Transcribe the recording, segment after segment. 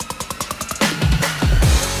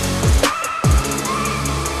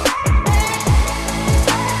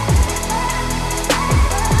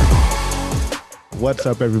What's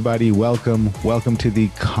up, everybody? Welcome to the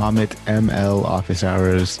Comet ML office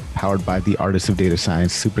hours powered by the Artists of Data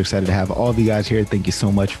Science. Super excited to have all of you guys here. Thank you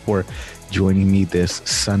so much for joining me this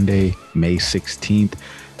Sunday, May 16th.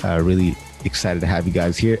 Really excited to have you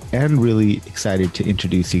guys here and really excited to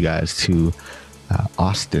introduce you guys to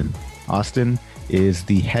Austin. Austin is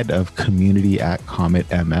the head of community at Comet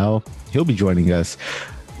ML. He'll be joining us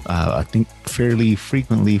I think fairly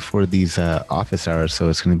frequently for these office hours, so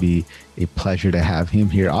it's going to be a pleasure to have him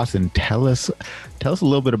here. Austin, tell us a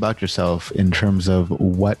little bit about yourself in terms of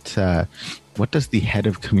what does the head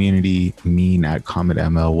of community mean at Comet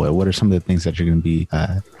ML? What are some of the things that you're going to be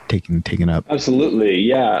taking up? Absolutely,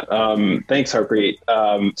 yeah. Thanks, Harpreet.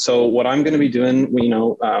 So what I'm going to be doing,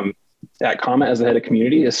 at Comet as the head of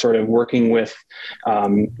community is sort of working with,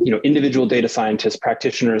 individual data scientists,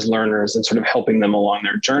 practitioners, learners, and sort of helping them along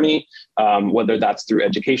their journey, whether that's through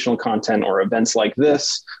educational content or events like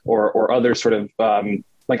this, or other sort of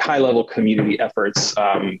like high level community efforts,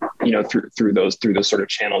 through those sort of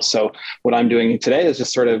channels. So what I'm doing today is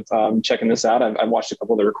just sort of checking this out. I've watched a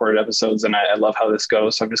couple of the recorded episodes and I love how this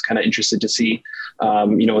goes. So I'm just kind of interested to see,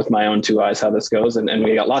 with my own two eyes, how this goes. And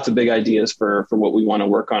we got lots of big ideas for what we want to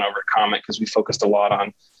work on over at Comet, because we focused a lot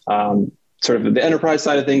on sort of the enterprise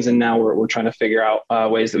side of things. And now we're trying to figure out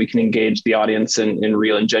ways that we can engage the audience in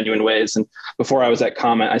real and genuine ways. And before I was at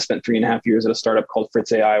Comet, I spent 3.5 years at a startup called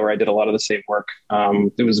Fritz AI, where I did a lot of the same work.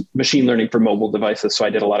 It was machine learning for mobile devices. So I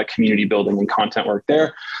did a lot of community building and content work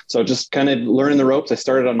there. So just kind of learning the ropes. I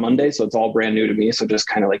started on Monday, so it's all brand new to me. So just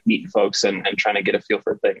kind of like meeting folks and trying to get a feel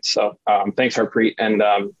for things. So thanks, Harpreet. And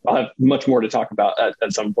I'll have much more to talk about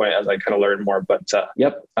at some point as I kind of learn more. But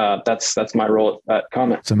that's my role at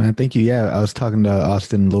Comet. So man, thank you. Yeah, I was talking to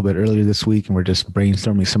Austin a little bit earlier this week, and we're just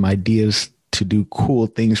brainstorming some ideas to do cool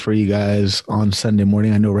things for you guys on Sunday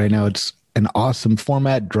morning. I know right now it's an awesome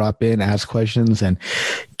format. Drop in, ask questions, and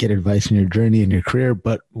get advice in your journey and your career.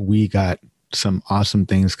 But we got some awesome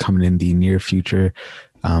things coming in the near future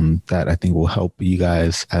that I think will help you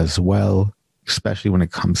guys as well, especially when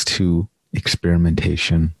it comes to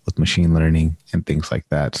experimentation with machine learning and things like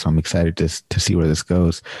that. So I'm excited to see where this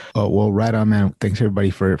goes. Oh, well, right on, man. Thanks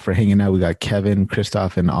everybody for hanging out. We got Kevin,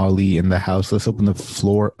 Christoph, and Ali in the house. Let's open the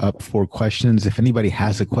floor up for questions. If anybody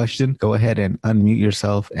has a question, go ahead and unmute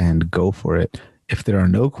yourself and go for it. If there are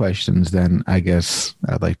no questions, then I guess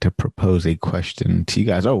I'd like to propose a question to you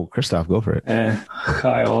guys. Oh, Christoph, go for it.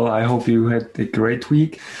 Hi all. I hope you had a great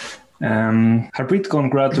week. Harpreet,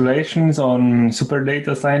 congratulations on Super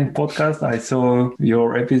Data Science podcast. I saw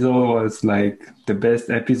your episode was like the best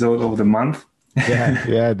episode of the month.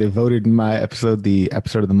 Yeah, they voted my episode the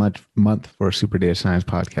episode of the month for Super Data Science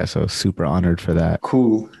podcast. So super honored for that.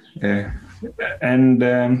 Cool. And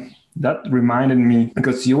that reminded me,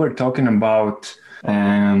 because you were talking about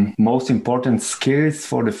most important skills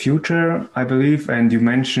for the future, I believe, and you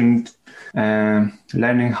mentioned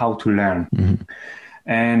learning how to learn. Mm-hmm.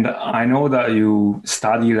 And I know that you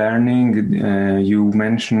study learning. You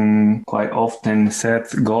mention quite often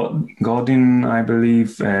Seth Godin, I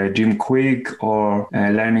believe, Jim Quick, or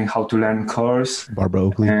Learning How to Learn course. Barbara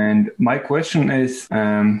Oakley. And my question is,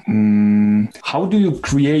 how do you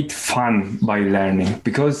create fun by learning?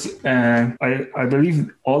 Because I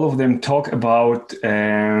believe all of them talk about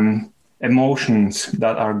emotions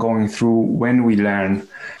that are going through when we learn.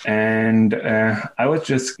 And I was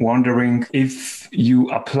just wondering if you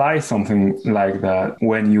apply something like that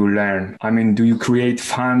when you learn. I mean, do you create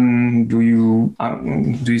fun? Do you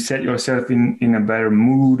set yourself in a better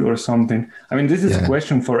mood or something? I mean, this is a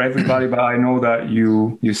question for everybody, but I know that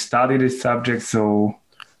you study this subject, so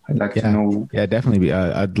I'd like to know. Yeah, definitely.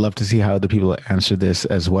 I'd love to see how other people answer this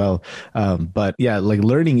as well. But yeah, like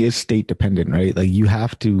learning is state dependent, right? Like you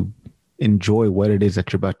have to enjoy what it is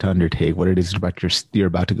that you're about to undertake, what it is you're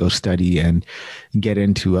about to go study and get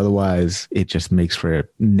into. Otherwise, it just makes for a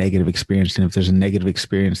negative experience. And if there's a negative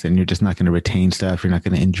experience, then you're just not going to retain stuff. You're not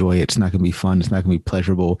going to enjoy it. It's not going to be fun. It's not going to be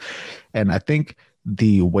pleasurable. And I think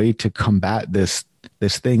the way to combat this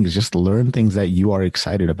thing is just learn things that you are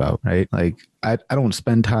excited about, right? Like I don't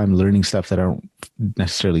spend time learning stuff that I don't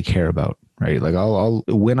necessarily care about, right? Like I'll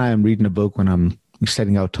when I am reading a book, when I'm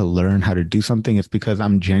setting out to learn how to do something, it's because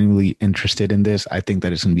I'm genuinely interested in this. I think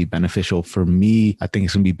that it's going to be beneficial for me. I think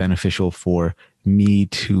it's going to be beneficial for me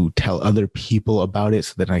to tell other people about it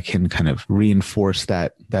so that I can kind of reinforce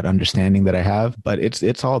that understanding that I have. But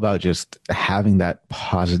it's all about just having that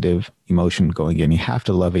positive emotion going in. You have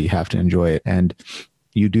to love it. You have to enjoy it. And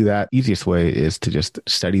you do that. Easiest way is to just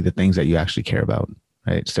study the things that you actually care about.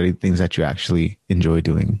 right? Study things that you actually enjoy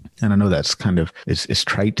doing. And I know that's kind of, is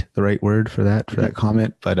trite the right word for that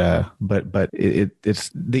comment, but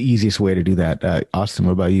it's the easiest way to do that. Austin,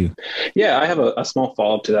 what about you? Yeah, I have a small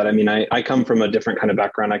follow-up to that. I mean, I come from a different kind of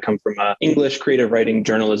background. I come from English, creative writing,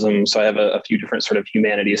 journalism. So I have a few different sort of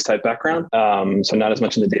humanities type background. So not as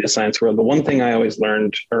much in the data science world. But one thing I always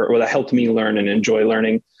learned, or that helped me learn and enjoy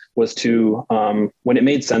learning, was to, when it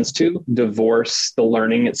made sense to, divorce the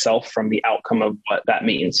learning itself from the outcome of what that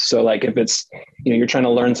means. So like if it's, you're trying to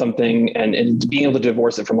learn something and being able to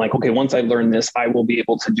divorce it from like, okay, once I learn this, I will be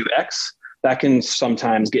able to do X. That can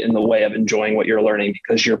sometimes get in the way of enjoying what you're learning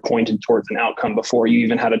because you're pointed towards an outcome before you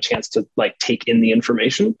even had a chance to like take in the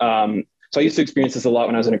information. So I used to experience this a lot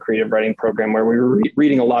when I was in a creative writing program where we were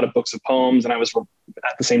reading a lot of books of poems, and I was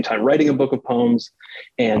at the same time writing a book of poems.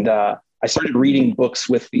 And I started reading books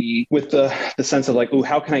with the sense of like, oh,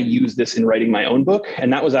 how can I use this in writing my own book?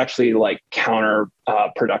 And that was actually like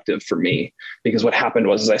counterproductive for me, because what happened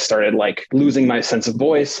was I started like losing my sense of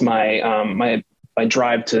voice, my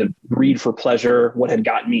drive to read for pleasure, what had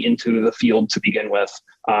gotten me into the field to begin with.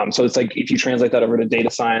 So it's like, if you translate that over to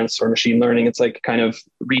data science or machine learning, it's like kind of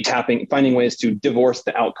finding ways to divorce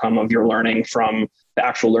the outcome of your learning from the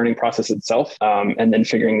actual learning process itself. And then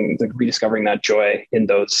rediscovering that joy in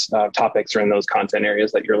those topics or in those content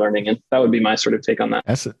areas that you're learning in. That would be my sort of take on that.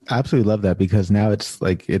 I absolutely love that, because now it's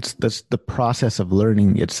the process of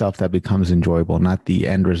learning itself that becomes enjoyable, not the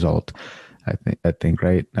end result. I think,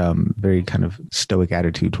 right. Very kind of stoic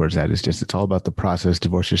attitude towards that. It's all about the process.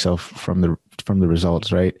 Divorce yourself from the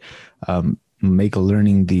results, right? Make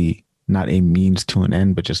learning not a means to an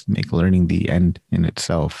end, but just make learning the end in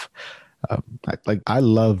itself. I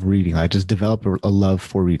love reading. I just develop a love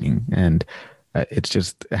for reading, and it's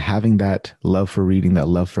just having that love for reading, that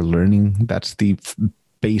love for learning. That's the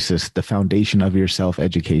basis, the foundation of your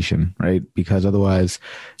self-education, right? Because otherwise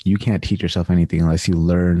you can't teach yourself anything unless you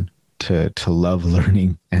learn to love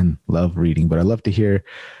learning and love reading. But I'd love to hear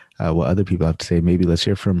what other people have to say. Maybe let's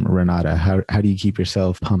hear from Renata. How do you keep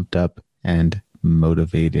yourself pumped up and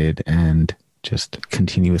motivated and just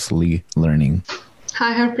continuously learning?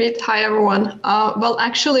 Hi, Harpreet. Hi, everyone. Well,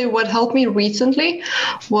 actually, what helped me recently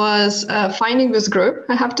was finding this group,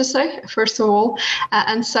 I have to say, first of all.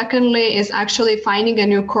 And secondly, is actually finding a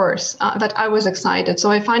new course that I was excited. So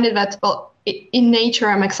I find it that, well, in nature,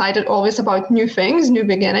 I'm excited always about new things, new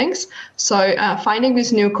beginnings. So finding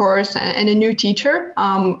this new course and a new teacher,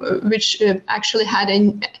 which actually had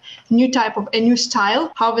a new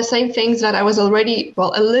style, how the same things that I was already,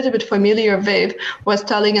 well, a little bit familiar with, was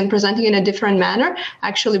telling and presenting in a different manner,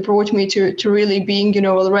 actually brought me to really being,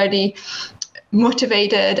 already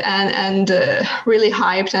motivated and really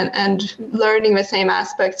hyped and learning the same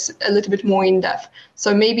aspects a little bit more in depth.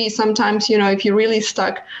 So maybe sometimes, if you're really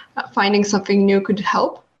stuck, finding something new could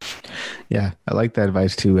help. Yeah, I like that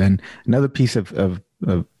advice too. And another piece of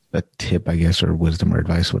a tip, I guess, or wisdom or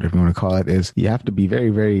advice, whatever you want to call it, is you have to be very,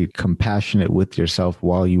 very compassionate with yourself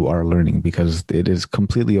while you are learning, because it is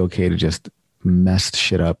completely okay to just mess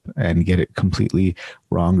shit up and get it completely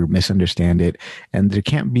wrong or misunderstand it. And there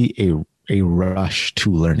can't be a rush to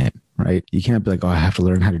learn it, right? You can't be like, oh, I have to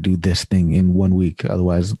learn how to do this thing in 1 week.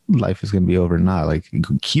 Otherwise life is going to be over. Not like,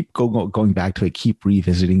 keep going back to it, keep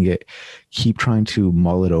revisiting it, keep trying to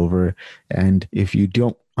mull it over. And if you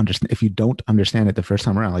don't understand it the first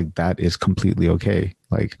time around, like, that is completely okay.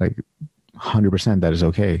 Like 100% that is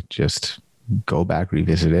okay. Just go back,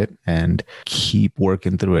 revisit it, and keep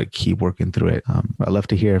working through it. I'd love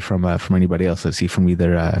to hear from anybody else. Let's see, from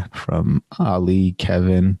either from Ali,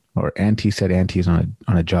 Kevin, or Auntie. Said Auntie's on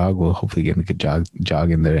a jog. We'll hopefully get a good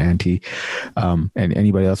jog in there, Auntie. And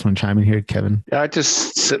anybody else want to chime in here? Kevin? Yeah, I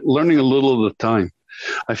just sit learning a little at a time.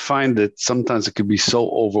 I find that sometimes it could be so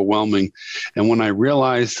overwhelming. And when I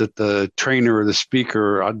realize that the trainer or the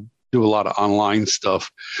speaker, I do a lot of online stuff.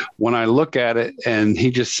 When I look at it and he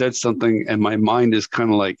just said something and my mind is kind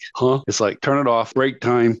of like, it's like, turn it off, break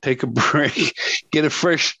time, take a break, get it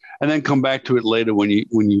fresh, and then come back to it later when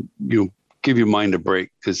you give your mind a break,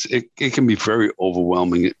 because it can be very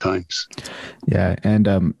overwhelming at times. Yeah.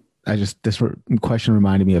 And this question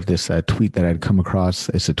reminded me of this tweet that I'd come across.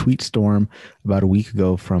 It's a tweet storm about a week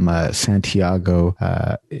ago from Santiago.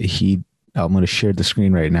 I'm going to share the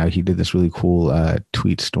screen right now. He did this really cool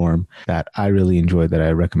tweet storm that I really enjoyed, that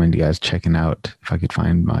I recommend you guys checking out. If I could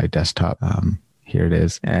find my desktop Here it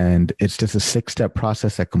is. And it's just a 6-step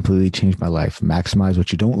process that completely changed my life. Maximize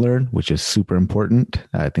what you don't learn, which is super important.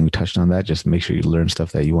 I think we touched on that. Just make sure you learn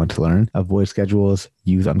stuff that you want to learn. Avoid schedules,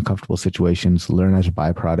 use uncomfortable situations, learn as a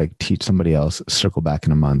byproduct, teach somebody else, circle back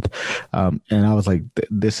in a month. And I was like,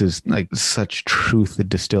 this is like such truth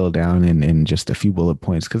distilled down in just a few bullet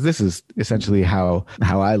points, because this is essentially how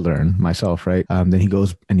I learn myself, right? Then he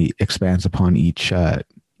goes and he expands upon each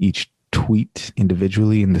tweet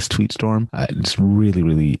individually in this tweet storm. It's really,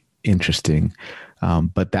 really interesting.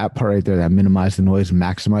 But that part right there, that minimize the noise,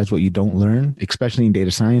 maximize what you don't learn, especially in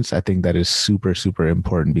data science, I think that is super, super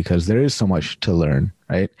important, because there is so much to learn,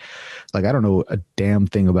 right? Like, I don't know a damn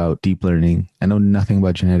thing about deep learning. I know nothing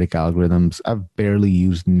about genetic algorithms. I've barely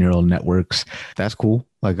used neural networks. That's cool.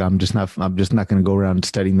 Like, I'm just not going to go around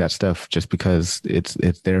studying that stuff just because it's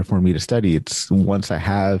there for me to study. It's once I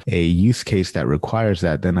have a use case that requires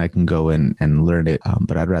that, then I can go and learn it.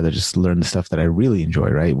 But I'd rather just learn the stuff that I really enjoy,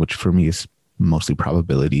 right? Which for me is mostly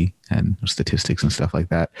probability and statistics and stuff like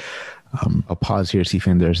that. I'll pause here, see if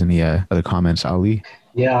there's any other comments. Ali?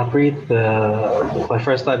 Yeah, Preet, my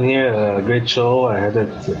first time here, great show. I heard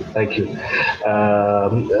it. Thank you.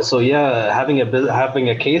 So yeah, having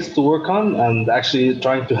a case to work on and actually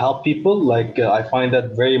trying to help people, like I find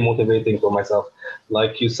that very motivating for myself.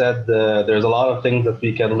 Like you said, there's a lot of things that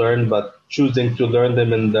we can learn, but choosing to learn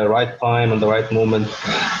them in the right time and the right moment,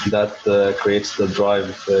 that creates the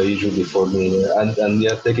drive usually for me. And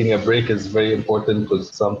yeah, taking a break is very important, because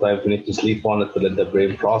sometimes we need to sleep on it to let the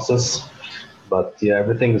brain process. But yeah,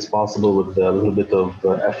 everything is possible with a little bit of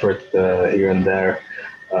effort here and there,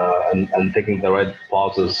 and taking the right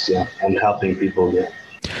pauses, and helping people.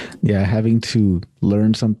 Yeah, having to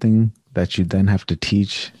learn something that you then have to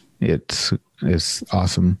teach, it's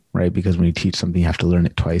awesome, right? Because when you teach something, you have to learn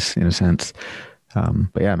it twice, in a sense.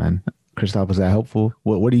 But yeah, man, Christoph, was that helpful?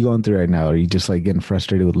 What are you going through right now? Are you just like getting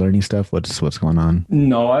frustrated with learning stuff? What's going on?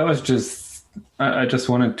 No, I just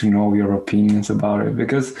wanted to know your opinions about it,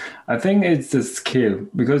 because I think it's a skill,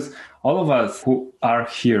 because all of us who are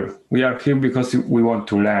here, we are here because we want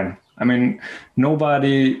to learn. I mean,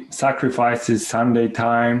 nobody sacrifices Sunday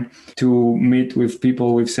time to meet with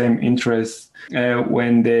people with same interests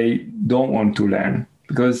when they don't want to learn,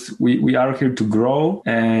 because we are here to grow.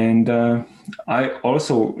 And I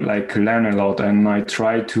also like learn a lot, and I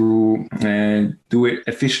try to do it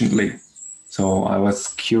efficiently. So I was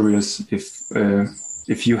curious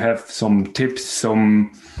if you have some tips,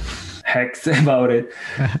 some hacks about it.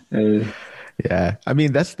 Yeah, I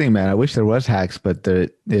mean, that's the thing, man. I wish there was hacks, but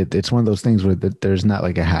it's one of those things where there's not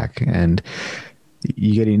like a hack, and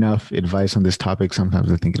you get enough advice on this topic.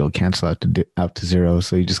 Sometimes I think it'll cancel out to zero.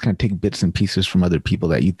 So you just kind of take bits and pieces from other people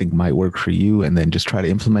that you think might work for you, and then just try to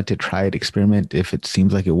implement it, try it, experiment. If it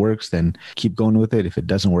seems like it works, then keep going with it. If it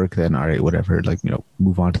doesn't work, then all right, whatever, like,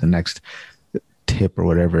 move on to the next tip or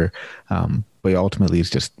whatever. But ultimately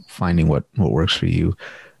it's just finding what works for you.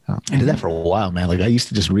 I did that for a while, man. Like, I used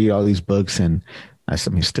to just read all these books, and I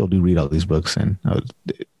still do read all these books, and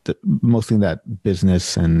mostly in that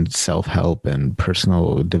business and self-help and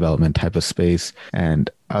personal development type of space. And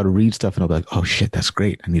I would read stuff and I'll be like, oh shit, that's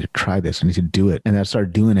great. I need to try this. I need to do it. And I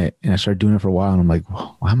started doing it, and I started doing it for a while, and I'm like,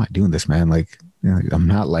 well, why am I doing this, man? Like, I'm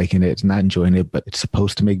not liking it. It's not enjoying it, but it's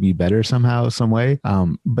supposed to make me better somehow, some way.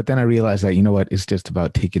 But then I realized that, it's just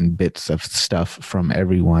about taking bits of stuff from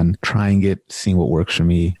everyone, trying it, seeing what works for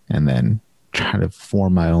me, and then trying to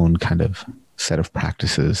form my own kind of set of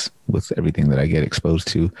practices with everything that I get exposed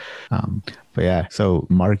to. But yeah, so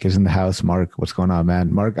Mark is in the house. Mark, what's going on,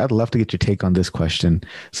 man? Mark, I'd love to get your take on this question.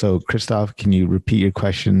 So Christoph, can you repeat your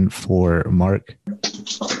question for Mark?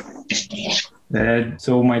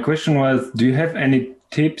 So my question was, do you have any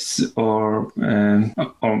tips or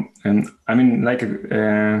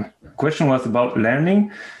question was about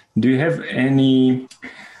learning. Do you have any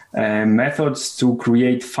methods to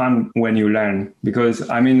create fun when you learn? Because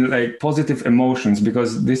positive emotions,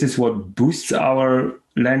 because this is what boosts our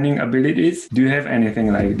learning abilities. Do you have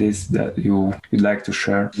anything like this that you'd like to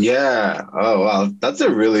share? Yeah. Oh, wow. That's a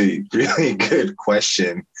really, really good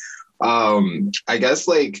question. I guess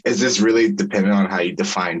is this really dependent on how you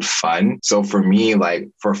define fun? So for me,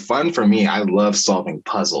 for fun, I love solving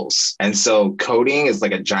puzzles. And so coding is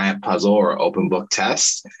like a giant puzzle or open book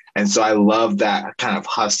test. And so I love that kind of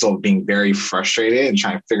hustle of being very frustrated and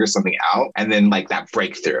trying to figure something out. And then that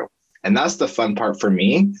breakthrough. And that's the fun part for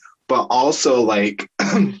me. But also I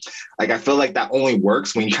feel like that only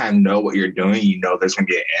works when you kind of know what you're doing, there's going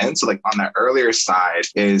to be an end. So on that earlier side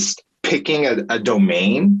is picking a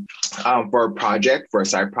domain for a project, for a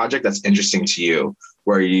side project that's interesting to you,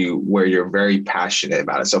 where you're very passionate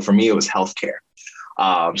about it. So for me, it was healthcare.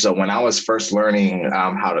 So when I was first learning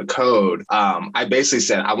how to code, I basically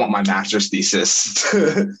said, I want my master's thesis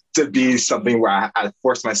to be something where I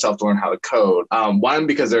forced myself to learn how to code. One,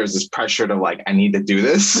 because there's this pressure to like, I need to do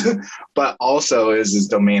this, but also is this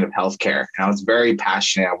domain of healthcare. And I was very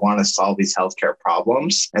passionate. I want to solve these healthcare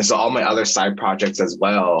problems. And so all my other side projects as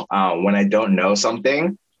well, when I don't know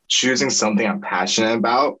something, choosing something I'm passionate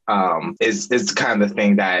about is kind of the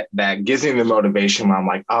thing that gives me the motivation when I'm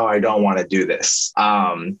like, oh, I don't want to do this.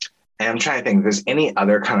 And I'm trying to think if there's any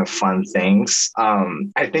other kind of fun things.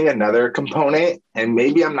 I think another component, and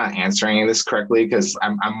maybe I'm not answering this correctly because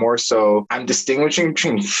I'm distinguishing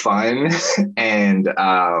between fun and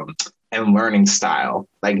learning style,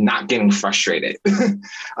 like not getting frustrated.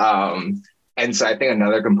 And so I think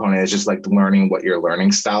another component is just like learning what your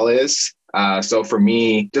learning style is. So for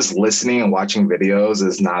me, just listening and watching videos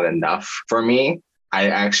is not enough for me. I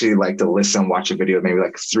actually like to listen and watch a video maybe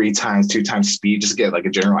like 3 times, 2 times speed, just to get like a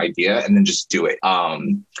general idea and then just do it.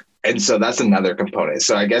 And so that's another component.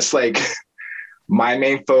 So I guess like my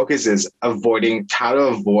main focus is how to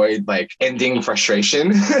avoid like ending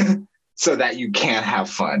frustration so that you can have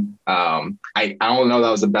fun. I don't know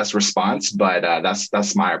that was the best response, but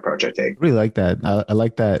that's my approach, I think. I really like that. I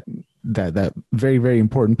like that very, very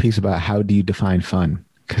important piece about how do you define fun?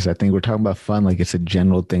 Because I think we're talking about fun like it's a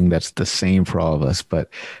general thing that's the same for all of us, but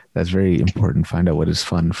that's very important. Find out what is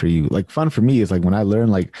fun for you. Like fun for me is like when I learn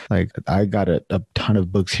like I got a ton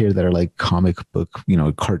of books here that are like comic book,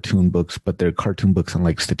 cartoon books, but they're cartoon books on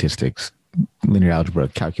like statistics, linear algebra,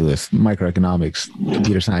 calculus, microeconomics,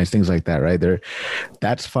 computer science, things like that, right?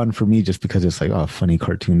 That's fun for me just because it's like, oh, funny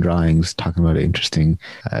cartoon drawings talking about an interesting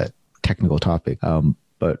technical topic.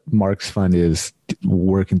 But Mark's fun is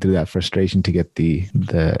working through that frustration to get the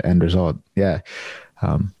end result. Yeah.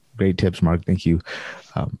 Great tips, Mark. Thank you.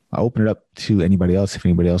 I'll open it up to anybody else. If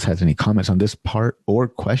anybody else has any comments on this part or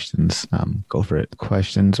questions, go for it.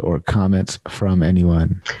 Questions or comments from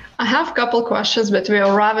anyone? I have a couple questions, but we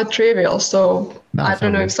are rather trivial. So I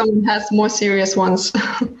don't know if someone has more serious ones.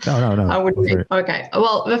 No. I would be. Okay.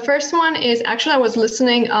 Well, the first one is actually I was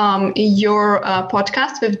listening your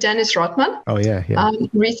podcast with Dennis Rodman. Oh yeah.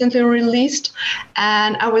 Recently released,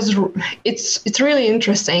 and it's really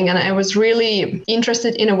interesting, and I was really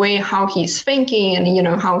interested in a way how he's thinking and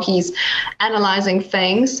how he's analyzing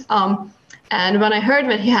things. And when I heard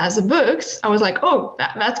that he has books, I was like, oh,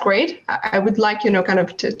 that's great. I would like, kind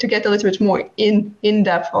of to get a little bit more in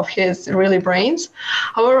depth of his really brains.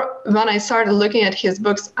 However, when I started looking at his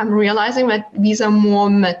books, I'm realizing that these are more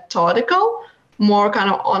methodical, more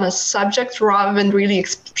kind of on a subject rather than really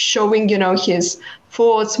showing, his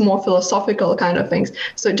thoughts, more philosophical kind of things.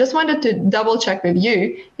 So just wanted to double check with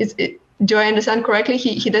you. Do I understand correctly?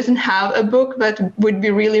 He doesn't have a book that would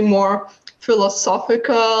be really more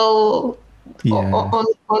philosophical on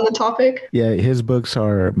the topic? Yeah, his books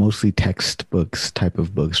are mostly textbooks type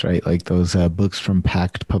of books, right? Like those books from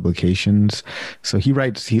Pact Publications. So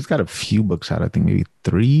he's got a few books out, I think maybe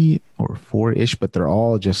 3 or 4-ish, but they're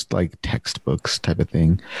all just like textbooks type of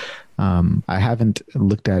thing. I haven't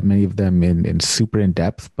looked at many of them in super in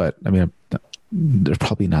depth, but I mean, there's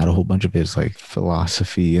probably not a whole bunch of his like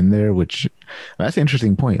philosophy in there, which that's an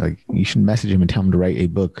interesting point. Like you should message him and tell him to write a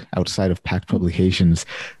book outside of Pact Publications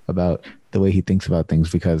about the way he thinks about things,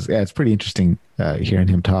 because it's pretty interesting hearing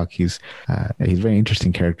him talk. He's a very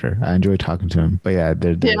interesting character. I enjoy talking to him, but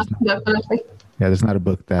definitely. There's not a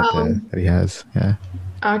book that he has. Yeah.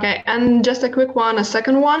 Okay. And just a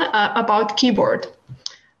second one about keyboard.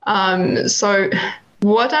 So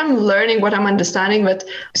what I'm learning, what I'm understanding, that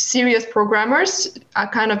serious programmers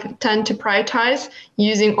kind of tend to prioritize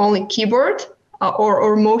using only keyboard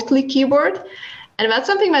or mostly keyboard. And that's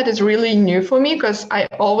something that is really new for me, because I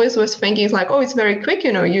always was thinking it's like, oh, it's very quick,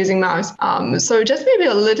 using mouse. So just maybe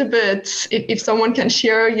a little bit, if someone can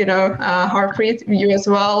share, Harpreet, you as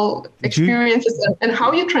well, experiences and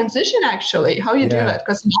how you transition actually, how you do that.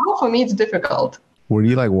 Because now for me, it's difficult. Were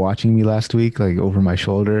you like watching me last week, like over my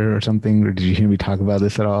shoulder or something? Or did you hear me talk about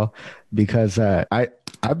this at all? Because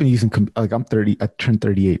I've been using, I'm 30, I turned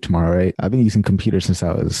 38 tomorrow, right? I've been using computers since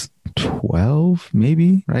I was 12,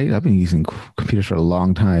 maybe, right? I've been using computers for a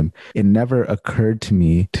long time. It never occurred to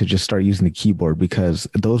me to just start using the keyboard, because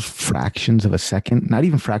those fractions of a second, not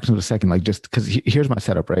even fractions of a second, like just because here's my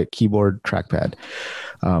setup, right? Keyboard, trackpad.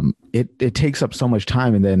 It takes up so much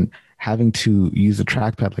time, and then having to use a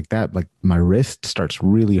trackpad like that, like my wrist starts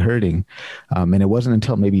really hurting. And it wasn't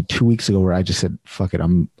until maybe 2 weeks ago where I just said, fuck it,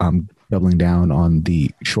 I'm doubling down on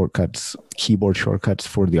the shortcuts, keyboard shortcuts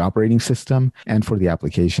for the operating system and for the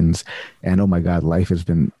applications. And oh my God, life has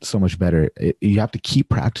been so much better. You have to keep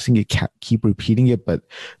practicing it, keep repeating it, but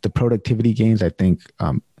the productivity gains, I think,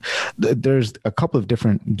 there's a couple of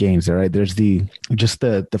different gains there, right? There's the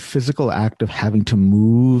physical act of having to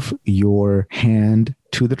move your hand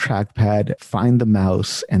to the trackpad, find the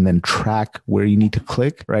mouse, and then track where you need to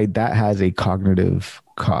click, right? That has a cognitive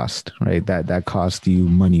cost, right? That costs you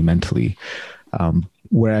money mentally.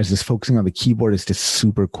 Whereas just focusing on the keyboard is just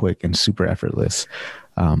super quick and super effortless.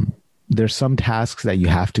 There's some tasks that you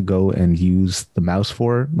have to go and use the mouse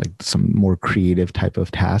for, like some more creative type of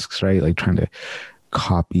tasks, right? Like trying to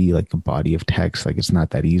copy like a body of text, like it's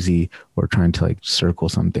not that easy, or trying to like circle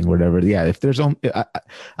something, whatever. Yeah, if there's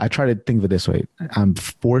I try to think of it this way. I'm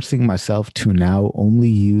forcing myself to now only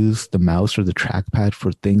use the mouse or the trackpad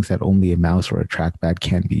for things that only a mouse or a trackpad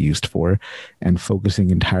can be used for, and focusing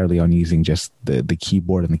entirely on using just the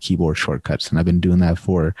keyboard and the keyboard shortcuts. And I've been doing that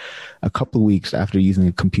for a couple of weeks after using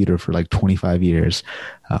a computer for like 25 years.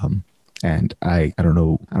 And I don't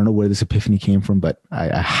know where this epiphany came from, but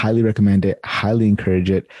I highly recommend it, highly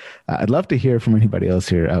encourage it. I'd love to hear from anybody else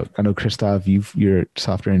here. I know, Christoph, you're a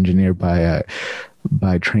software engineer by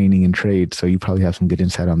training and trade, so you probably have some good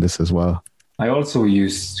insight on this as well. I also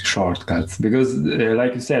use shortcuts because,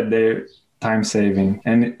 like you said, they're time saving,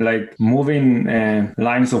 and like moving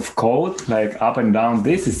lines of code like up and down.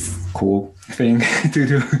 This is cool thing to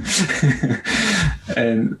do,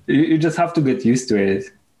 and you just have to get used to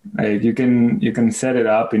it. Like you can set it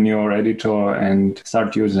up in your editor and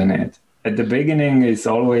start using it. At the beginning, it's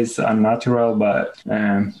always unnatural, but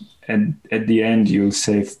at the end, you'll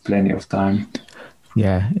save plenty of time.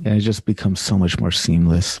 Yeah, and it just becomes so much more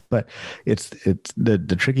seamless. But it's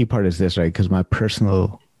the tricky part is this, right? Because my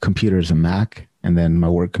personal computer is a Mac, and then my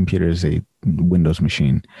work computer is a Windows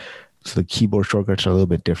machine. So the keyboard shortcuts are a little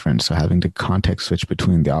bit different. So having to context switch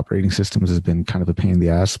between the operating systems has been kind of a pain in the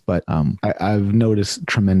ass. But I've noticed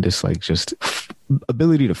tremendous like just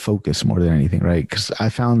ability to focus more than anything, right? Because I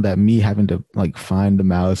found that me having to like find the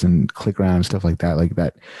mouse and click around and stuff like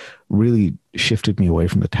that really shifted me away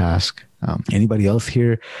from the task. Anybody else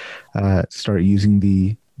here start using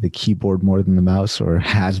the keyboard more than the mouse, or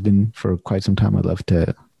has been for quite some time? I'd love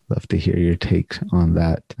to hear your take on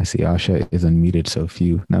that. I see Asha is unmuted, so if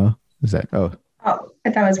you know. Is that? Oh, I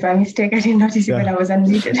thought it was by mistake. I didn't notice it when I was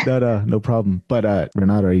unmuted. No problem. But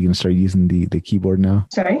Renata, are you going to start using the keyboard now?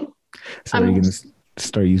 Sorry? So are you going to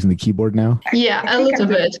start using the keyboard now? Yeah, a little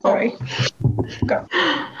bit. Sorry. Go.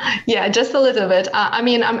 Yeah, just a little bit. I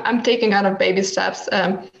mean, I'm taking kind of baby steps.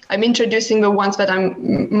 I'm introducing the ones that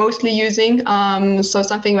I'm mostly using. So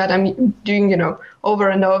something that I'm doing, over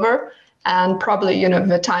and over. And probably,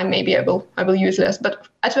 the time maybe I will use less. But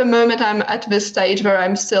at the moment, I'm at this stage where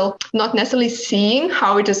I'm still not necessarily seeing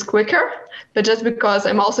how it is quicker, but just because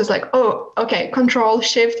I'm also like, oh, okay, Control,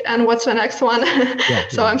 Shift, and what's the next one?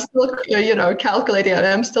 So I'm still, calculating, and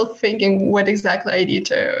I'm still thinking what exactly I need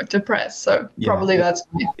to press. So probably that's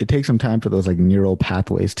me. It takes some time for those like neural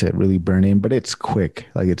pathways to really burn in, but it's quick.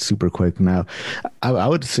 Like it's super quick. Now, I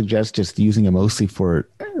would suggest just using it mostly for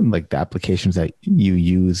like the applications that you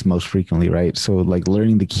use most frequently, right? So like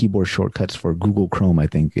learning the keyboard shortcuts for Google Chrome, I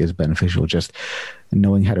think is beneficial. Just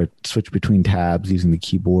knowing how to switch between tabs, using the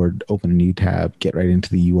keyboard, open a new tab, get right into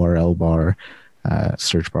the URL bar,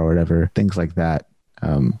 search bar, whatever, things like that.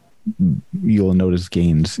 You'll notice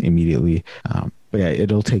gains immediately. But yeah,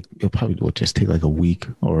 it'll probably just take like a week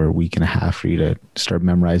or a week and a half for you to start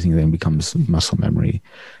memorizing, then it becomes muscle memory.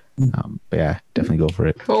 But yeah, definitely go for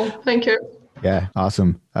it. Cool. Thank you. Yeah,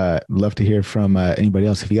 awesome. Love to hear from anybody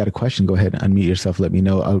else. If you got a question, go ahead and unmute yourself. Let me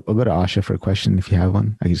know. I'll go to Asha for a question if you have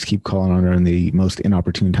one. I can just keep calling on her in the most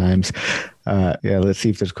inopportune times. Let's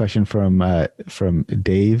see if there's a question from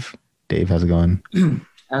Dave. Dave, how's it going?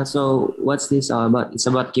 So what's this all about? It's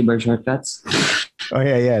about keyboard shortcuts. Oh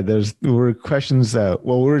yeah. There were questions. We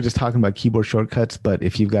were just talking about keyboard shortcuts, but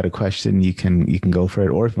if you've got a question, you can go for it.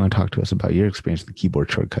 Or if you want to talk to us about your experience with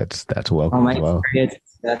keyboard shortcuts, that's welcome as well.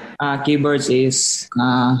 Keyboards is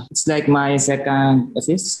it's like my second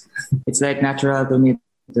assist. It's like natural to me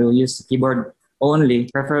to use keyboard only,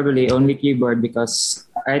 preferably only keyboard, because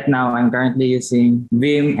right now I'm currently using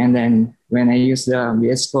Vim, and then when I use the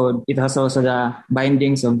VS Code, it has also the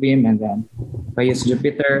bindings of Vim, and then if I use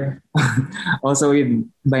Jupyter, also with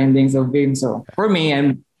bindings of Vim. So for me,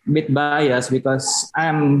 I'm a bit biased because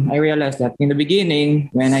I realized that in the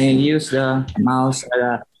beginning, when I use the mouse or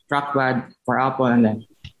the trackpad for Apple and then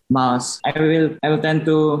mouse, I will tend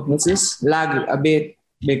to lag a bit,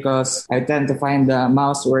 because I tend to find the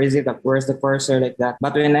mouse, where's the cursor, like that.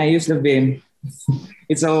 But when I use the Vim,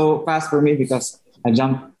 it's so fast for me because I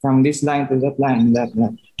jump from this line to that line, that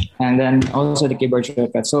line. And then also the keyboard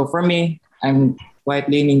shortcuts. So for me, I'm quite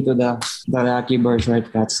leaning to the keyboard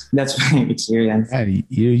shortcuts. That's my experience. Yeah,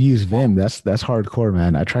 you use Vim. That's hardcore,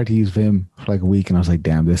 man. I tried to use Vim for like a week and I was like,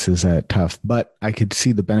 damn, this is tough. But I could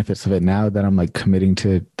see the benefits of it now that I'm like committing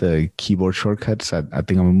to the keyboard shortcuts. I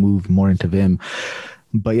think I'm gonna move more into Vim.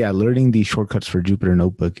 But yeah, learning the shortcuts for Jupyter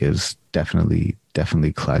Notebook is definitely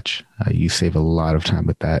clutch. You save a lot of time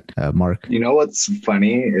with that. Mark? You know what's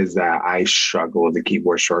funny is that I struggle with the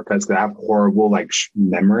keyboard shortcuts because I have horrible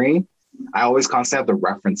memory. I always constantly have to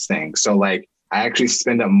reference things. So like I actually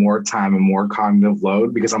spend up more time and more cognitive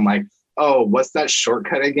load because I'm like, oh, what's that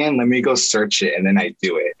shortcut again? Let me go search it. And then I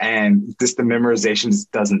do it. And just the memorization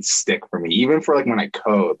just doesn't stick for me. Even for like when I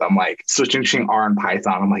code, I'm like switching between R and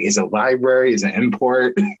Python. I'm like, is it library? Is it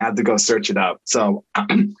import? I have to go search it up. So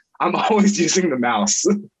I'm always using the mouse.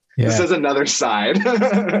 Yeah. This is another side.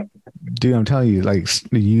 Dude, I'm telling you, like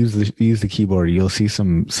use the keyboard. You'll see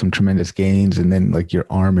some tremendous gains, and then like your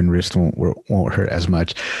arm and wrist won't hurt as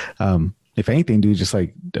much. If anything, do just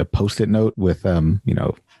like a Post-it note with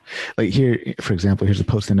like here, for example, here's a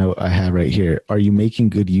Post-it note I have right here. Are you making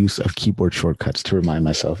good use of keyboard shortcuts to remind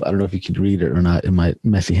myself? I don't know if you can read it or not in my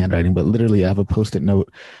messy handwriting, but literally I have a Post-it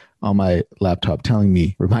note on my laptop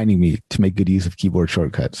reminding me to make good use of keyboard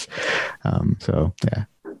shortcuts. So yeah.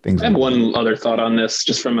 I have one other thought on this,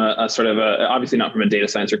 just from a sort of obviously not from a data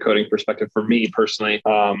science or coding perspective for me personally.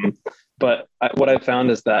 But what I've found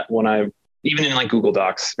is that when even in like Google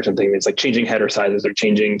Docs or something, it's like changing header sizes or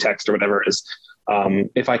changing text or whatever it is.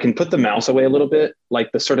 If I can put the mouse away a little bit,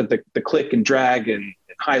 like the sort of the click and drag and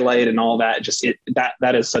highlight and all that,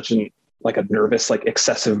 that is such like a nervous, like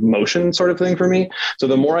excessive motion sort of thing for me. So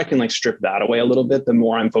the more I can like strip that away a little bit, the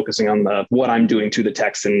more I'm focusing on what I'm doing to the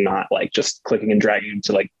text and not like just clicking and dragging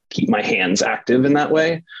to like keep my hands active in that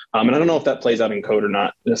way. And I don't know if that plays out in code or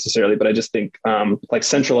not necessarily, but I just think like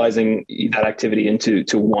centralizing that activity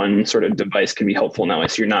into one sort of device can be helpful now.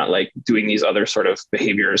 So you're not like doing these other sort of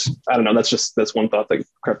behaviors. I don't know. That's one thought that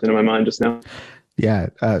crept into my mind just now. Yeah.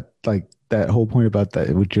 Like that whole point about that,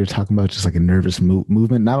 what you're talking about, just like a nervous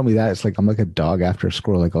movement. Not only that, it's like I'm like a dog after a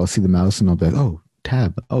squirrel. Like I'll see the mouse and I'll be like, oh,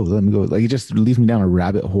 tab. Oh, let me go. Like it just leads me down a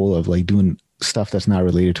rabbit hole of like doing stuff that's not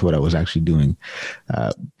related to what I was actually doing.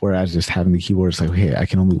 Whereas just having the keyboard, it's like, hey, I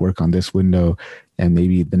can only work on this window and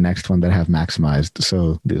maybe the next one that I have maximized.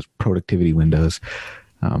 So there's productivity windows.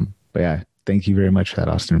 But yeah, thank you very much for that,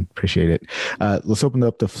 Austin. Appreciate it. Let's open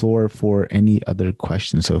up the floor for any other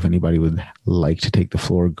questions. So if anybody would like to take the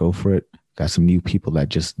floor, go for it. Got some new people that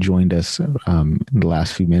just joined us in the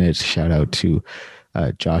last few minutes. Shout out to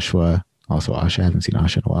Joshua. Also, Asha. I haven't seen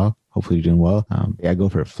Asha in a while. Hopefully you're doing well. Yeah, go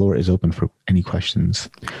for it. Floor is open for any questions.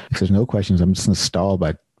 If there's no questions, I'm just going to stall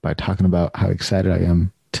by talking about how excited I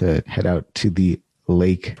am to head out to the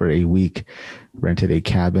lake for a week. Rented a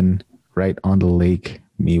cabin right on the lake.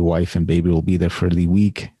 Me, wife, and baby will be there for the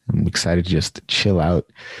week. I'm excited to just chill out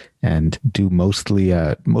and do mostly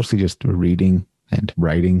just reading and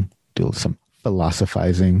writing, do some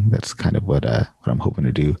philosophizing. That's kind of what I'm hoping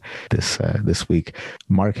to do this week.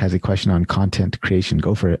 Mark has a question on content creation.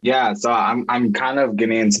 Go for it. Yeah, so I'm kind of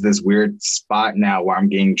getting into this weird spot now where I'm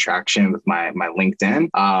gaining traction with my LinkedIn,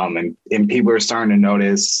 and people are starting to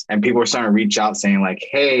notice, and people are starting to reach out saying like,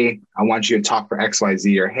 hey, I want you to talk for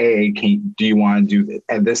XYZ, or hey, do you want to do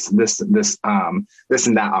this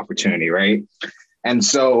and that opportunity, right? And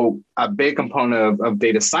so a big component of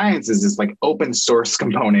data science is this like open source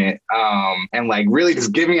component, and like really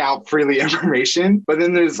just giving out freely information. But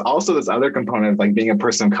then there's also this other component of like being a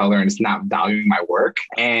person of color and just not valuing my work.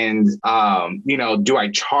 And, do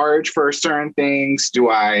I charge for certain things?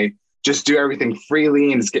 Do I just do everything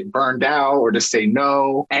freely and just get burned out, or just say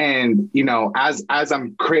no? And, as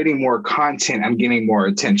I'm creating more content, I'm getting more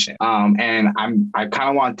attention. And I kind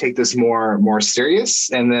of want to take this more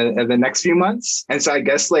serious in the next few months. And so I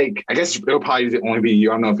guess it'll probably only be you.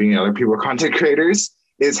 I don't know if any other people are content creators.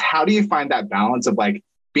 Is how do you find that balance of like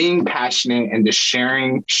being passionate and just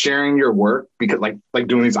sharing your work, because like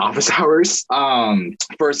doing these office hours,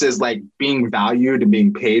 versus like being valued and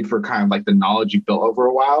being paid for kind of like the knowledge you built over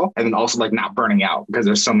a while, and then also like not burning out because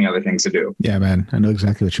there's so many other things to do. Yeah, man, I know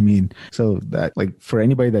exactly what you mean. So that, like, for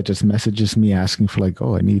anybody that just messages me asking for like,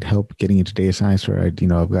 oh, I need help getting into data science, or I've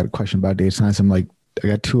got a question about data science, I'm like, I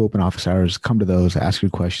got 2 open office hours. Come to those, ask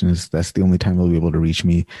your questions. That's the only time you'll be able to reach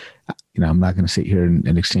me. I'm not going to sit here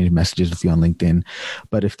and exchange messages with you on LinkedIn.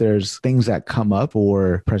 But if there's things that come up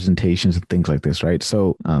or presentations and things like this, right?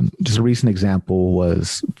 So just a recent example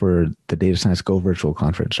was for the Data Science Go virtual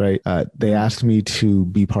conference, right? They asked me to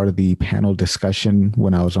be part of the panel discussion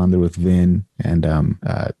when I was on there with Vin and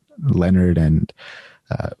Leonard, and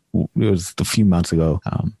it was a few months ago.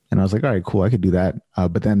 And I was like, all right, cool, I could do that.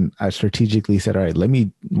 But then I strategically said, all right, why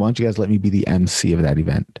don't you guys let me be the MC of that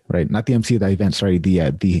event, right? Not the MC of that event, sorry,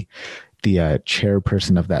 the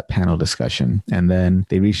chairperson of that panel discussion. And then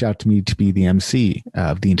they reached out to me to be the MC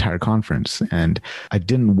of the entire conference. And I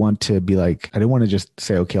didn't want to just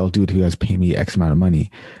say, okay, I'll do it if you guys pay me X amount of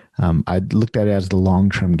money. I looked at it as the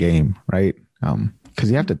long-term game, right?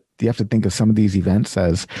 Because you have to think of some of these events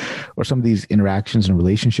or some of these interactions and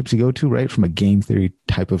relationships you go to, right, from a game theory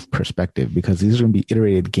type of perspective, because these are going to be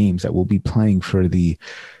iterated games that we'll be playing for the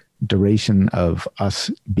duration of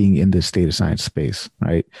us being in this data science space,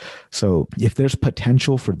 right? So if there's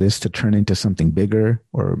potential for this to turn into something bigger,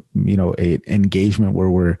 or, a engagement where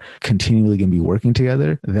we're continually going to be working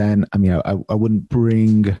together, then, I wouldn't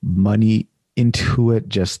bring money into it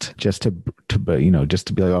just to be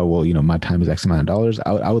like, oh, well, my time is X amount of dollars.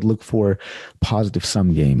 I would look for positive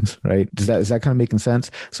sum games, right? Is that kind of making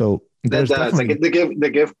sense? So there's like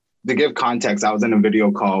to give context. I was in a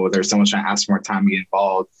video call where there's someone trying to ask for more time to get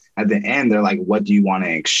involved. At the end, they're like, what do you want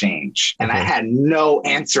to exchange? And I had no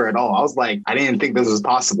answer at all. I was like, I didn't think this was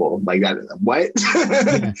possible. Like that, what?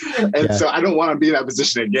 So I don't want to be in that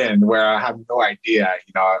position again where I have no idea.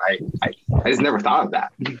 I just never thought of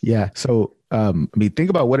that. Yeah. So think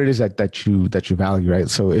about what it is that you value, right?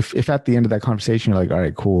 So if at the end of that conversation, you're like, all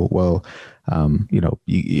right, cool. Well,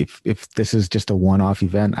 if this is just a one-off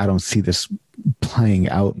event, I don't see this playing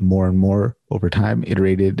out more and more over time,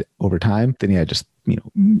 iterated over time, then just,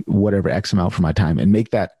 whatever X amount for my time, and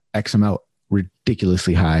make that X amount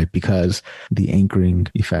ridiculously high, because the anchoring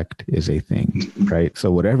effect is a thing, right?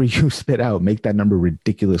 So whatever you spit out, make that number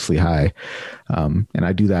ridiculously high. And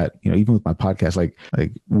I do that, even with my podcast, like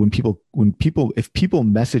if people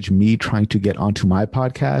message me trying to get onto my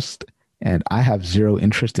podcast and I have zero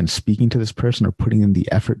interest in speaking to this person or putting in the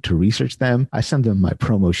effort to research them, I send them my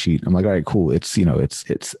promo sheet. I'm like, all right, cool. It's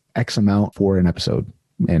X amount for an episode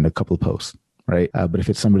and a couple of posts. Right. But if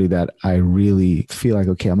it's somebody that I really feel like,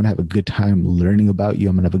 okay, I'm going to have a good time learning about you,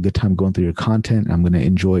 I'm going to have a good time going through your content, I'm going to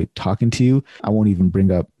enjoy talking to you, I won't even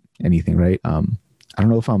bring up anything. Right. I don't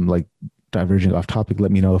know if I'm like diverging off topic.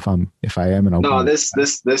 Let me know if I am. And no, this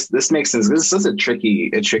makes sense. This is a tricky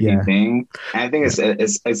thing. And I think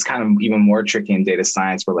it's kind of even more tricky in data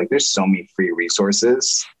science, where like there's so many free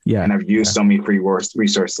resources. Yeah. And I've used so many free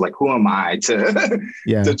resources. Like, who am I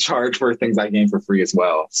to charge for things I gain for free as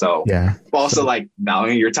well? So also like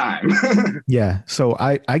valuing your time. Yeah. So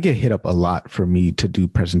I get hit up a lot for me to do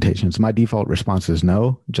presentations. My default response is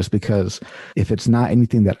no, just because if it's not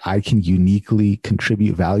anything that I can uniquely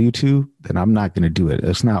contribute value to, then I'm not going to do it.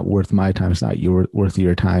 It's not worth my time. It's not worth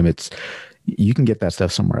your time. You can get that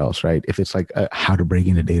stuff somewhere else, right? If it's like a how to break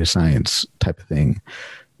into data science type of thing.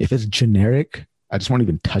 If it's generic, I just won't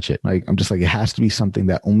even touch it. Like, I'm just like, it has to be something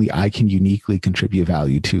that only I can uniquely contribute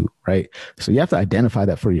value to, right? So you have to identify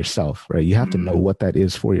that for yourself, right? You have to know what that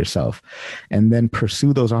is for yourself, and then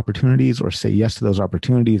pursue those opportunities or say yes to those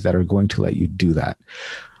opportunities that are going to let you do that.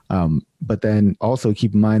 But then also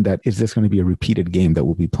keep in mind that, is this going to be a repeated game that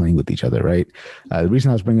we'll be playing with each other, right? The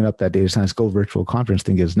reason I was bringing up that Data Science Go virtual conference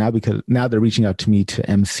thing is because now they're reaching out to me to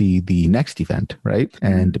MC the next event, right?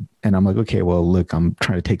 And I'm like, okay, well, look, I'm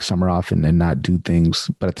trying to take summer off and not do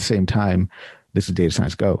things. But at the same time, this is Data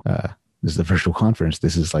Science Go. This is the virtual conference.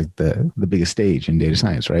 This is like the biggest stage in data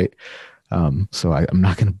science, right? So I'm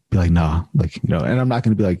not going to be like, nah, like, and I'm not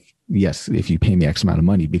going to be like, yes, if you pay me X amount of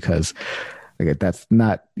money, because like, that's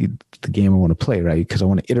not the game I want to play, right? Because I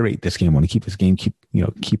want to iterate this game. I want to keep this game, keep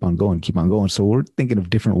on going. So we're thinking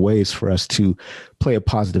of different ways for us to play a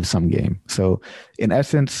positive sum game. So in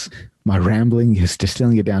essence, my rambling is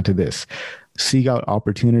distilling it down to this: seek out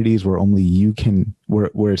opportunities where only you can,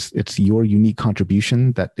 where it's your unique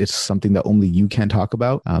contribution, that it's something that only you can talk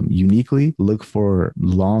about uniquely. Look for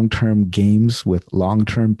long-term games with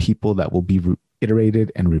long-term people that will be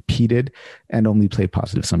iterated and repeated, and only play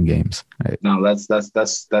positive sum games. Right? No,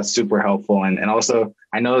 that's super helpful. And also,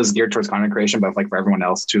 I know it's geared towards content creation, but like for everyone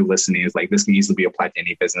else too listening, is like, this can easily be applied to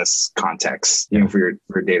any business context, for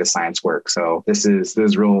your data science work. So this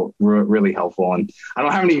is really helpful. And I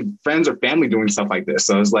don't have any friends or family doing stuff like this.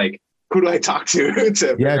 So it's like, who do I talk to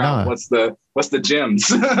figure out what's the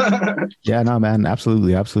gems? Yeah, no, man,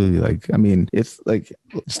 absolutely. Like, I mean, it's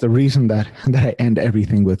the reason that I end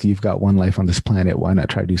everything with, you've got one life on this planet. Why not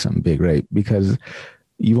try to do something big, right? Because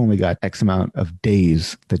you've only got X amount of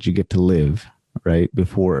days that you get to live, right?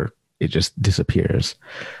 Before it just disappears.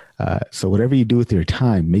 So whatever you do with your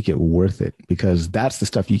time, make it worth it, because that's the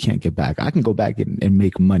stuff you can't get back. I can go back and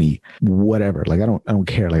make money, whatever. Like, I don't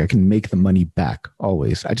care. Like, I can make the money back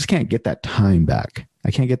always. I just can't get that time back.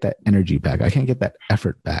 I can't get that energy back. I can't get that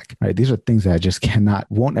effort back. Right? These are things that I just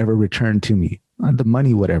won't ever return to me. The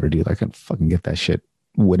money, whatever, dude. I can fucking get that shit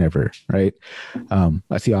whenever, right?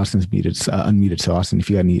 I see Austin's unmuted. So Austin, if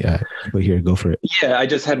you got any input here, go for it. Yeah, I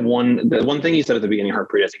just had the one thing you said at the beginning,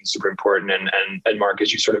 Harpreet, I think is super important. And Mark,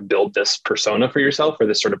 as you sort of build this persona for yourself, or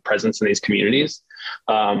this sort of presence in these communities,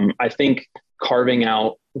 I think carving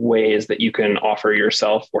out ways that you can offer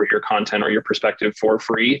yourself or your content or your perspective for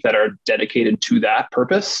free that are dedicated to that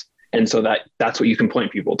purpose. And so that's what you can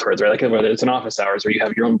point people towards, right? Like, whether it's an office hours, or you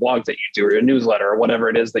have your own blog that you do, or your newsletter, or whatever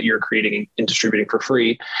it is that you're creating and distributing for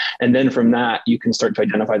free. And then from that, you can start to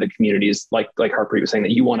identify the communities, like Harpreet was saying,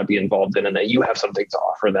 that you want to be involved in, and that you have something to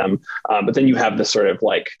offer them. But then you have this sort of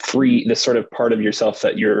like this sort of part of yourself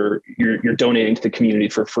that you're donating to the community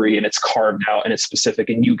for free, and it's carved out and it's specific,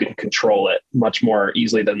 and you can control it much more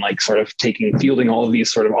easily than like sort of fielding all of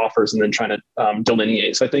these sort of offers and then trying to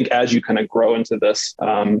delineate. So I think as you kind of grow into this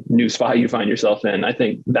new spot you find yourself in, I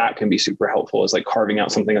think that can be super helpful, is like carving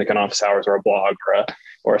out something like an office hours or a blog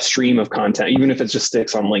or a stream of content, even if it just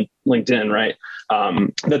sticks on LinkedIn, right?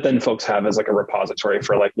 That then folks have as like a repository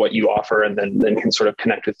for like what you offer, and then can sort of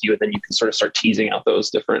connect with you, and then you can sort of start teasing out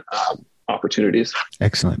those different opportunities.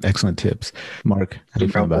 Excellent tips. Mark, how do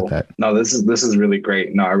you feel about that? No, this is really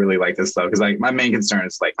great. No, I really like this stuff, because like my main concern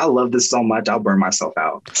is like, I love this so much, I'll burn myself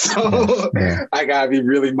out. So I gotta be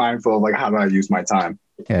really mindful of like how do I use my time.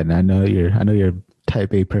 Yeah, and I know you're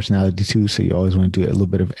type A personality too, so you always want to do a little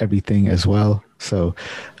bit of everything as well. So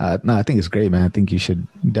no, I think it's great, man. I think you should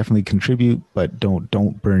definitely contribute, but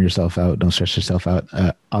don't burn yourself out. Don't stress yourself out.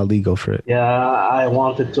 Ali, go for it. Yeah, I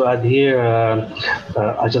wanted to add here,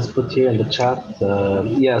 I just put here in the chat.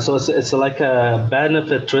 So it's like a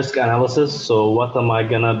benefit risk analysis. So what am I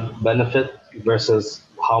gonna benefit versus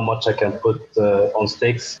how much I can put on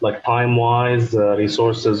stakes, like time wise,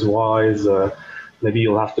 resources wise. Maybe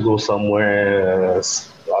you'll have to go somewhere,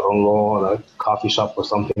 I don't know, a coffee shop or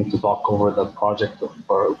something to talk over that project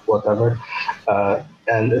or whatever.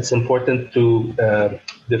 And it's important to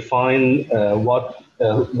define what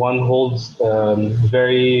one holds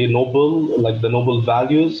very noble, like the noble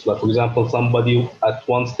values. Like, for example, somebody at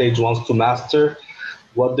one stage wants to master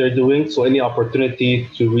what they're doing. So any opportunity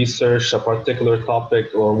to research a particular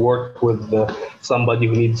topic or work with somebody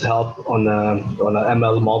who needs help on an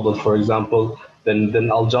ML model, for example, then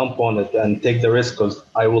I'll jump on it and take the risk, because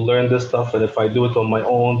I will learn this stuff. And if I do it on my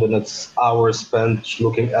own, then it's hours spent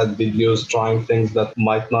looking at videos, trying things that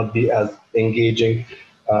might not be as engaging.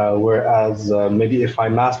 Whereas maybe if I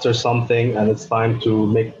master something and it's time to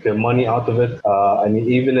make money out of it, I mean,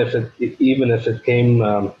 even if it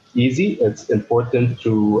came easy, it's important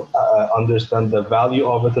to understand the value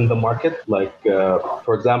of it in the market. Like,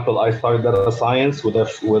 for example, I started data science with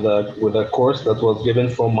a course that was given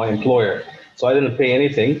from my employer. So I didn't pay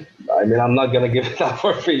anything. I mean, I'm not going to give it out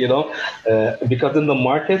for free, because in the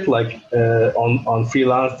market, like on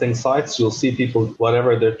freelancing sites, you'll see people,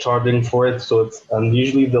 whatever they're charging for it. So and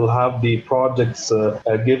usually they'll have the projects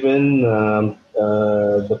given.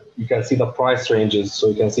 You can see the price ranges. So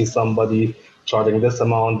you can see somebody charging this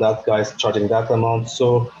amount, that guy's charging that amount.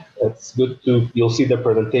 So it's good you'll see the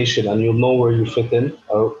presentation and you'll know where you fit in.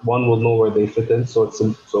 One will know where they fit in.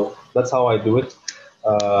 So that's how I do it.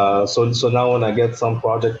 So now when I get some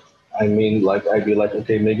project, I mean, like, I'd be like,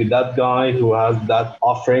 okay, maybe that guy who has that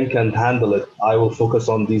offering can handle it. I will focus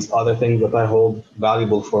on these other things that I hold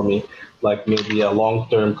valuable for me, like maybe a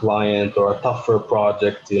long-term client or a tougher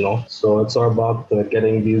project, So it's all about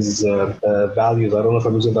getting these values. I don't know if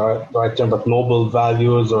I'm using the right term, but noble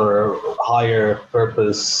values or higher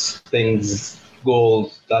purpose things,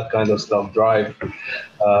 goals, that kind of stuff, drive.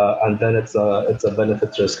 And then it's a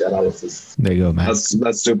benefit risk analysis. There you go, man.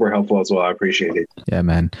 That's super helpful as well. I appreciate it. Yeah,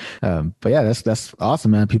 man. But yeah, that's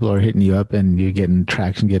awesome, man. People are hitting you up and you're getting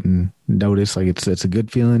traction, getting noticed. Like it's a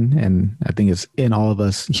good feeling. And I think it's in all of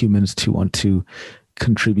us humans to want to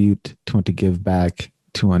contribute, to want to give back,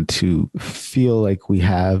 to want to feel like we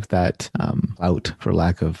have that out, for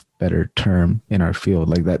lack of better term, in our field.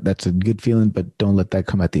 Like that's a good feeling, but don't let that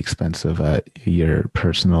come at the expense of your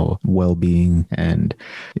personal well-being and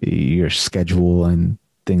your schedule and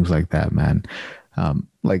things like that, man.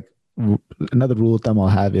 Another rule of thumb I'll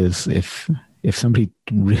have is if somebody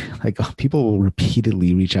people will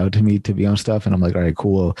repeatedly reach out to me to be on stuff, and I'm like, all right,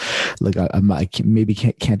 cool. Like maybe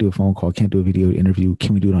can't do a phone call, can't do a video interview.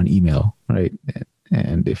 Can we do it on email? Right.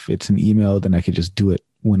 And if it's an email, then I could just do it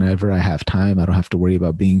whenever I have time. I don't have to worry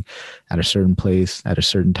about being at a certain place at a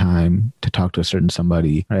certain time to talk to a certain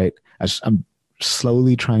somebody, right? I'm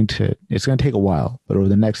slowly trying to, it's going to take a while, but over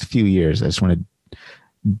the next few years, I just want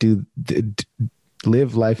to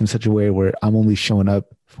live life in such a way where I'm only showing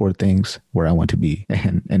up for things where I want to be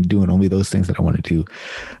and doing only those things that I want to do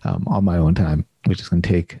on my own time, which is going to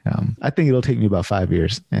take, I think it'll take me about 5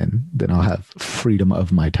 years, and then I'll have freedom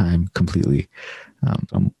of my time completely.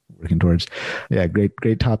 I'm working towards. Yeah,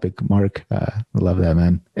 great topic, Mark. I love that,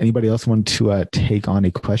 man. Anybody else want to take on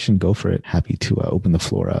a question? Go for it. Happy to open the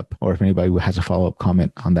floor up. Or if anybody has a follow-up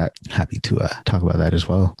comment on that, happy to talk about that as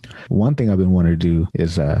well. One thing I've been wanting to do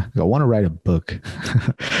is I want to write a book,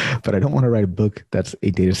 but I don't want to write a book that's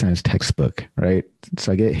a data science textbook, right?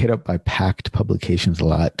 So I get hit up by Packed Publications a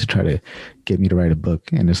lot to try to get me to write a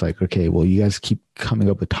book. And it's like, okay, well, you guys keep coming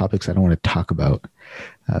up with topics I don't want to talk about.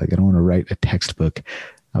 I don't want to write a textbook.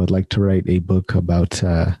 I would like to write a book about,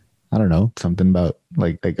 I don't know, something about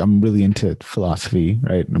like I'm really into philosophy,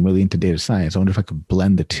 right? And I'm really into data science. I wonder if I could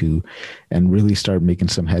blend the two and really start making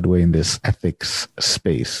some headway in this ethics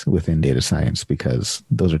space within data science, because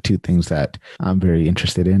those are two things that I'm very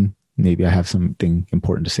interested in. Maybe I have something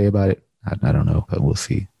important to say about it. I don't know, but we'll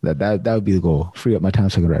see. That would be the goal. Free up my time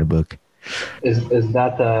so I can write a book. Is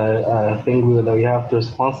that a thing that we have to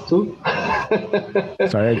respond to?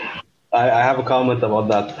 Sorry. I have a comment about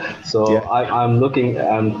that. So yeah.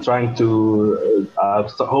 I'm trying to,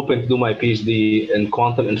 hoping to do my PhD in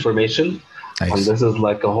quantum information. Nice. And this is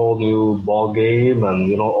like a whole new ball game.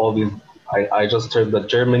 And, all these, I just heard that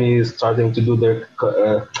Germany is starting to do their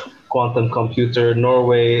quantum computer.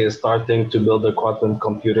 Norway is starting to build their quantum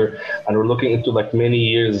computer. And we're looking into like many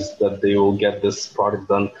years that they will get this product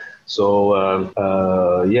done. So,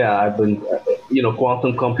 I've been,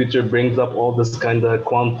 quantum computer brings up all this kind of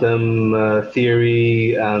quantum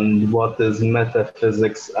theory and what is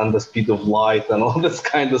metaphysics and the speed of light and all this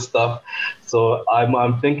kind of stuff. So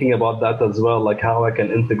I'm thinking about that as well, like how I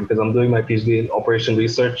can integrate, because I'm doing my PhD in operation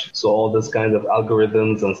research. So all this kind of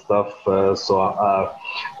algorithms and stuff.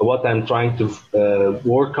 What I'm trying to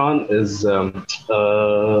work on is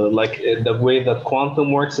like the way that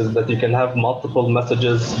quantum works is that you can have multiple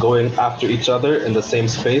messages going after each other in the same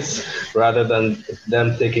space rather than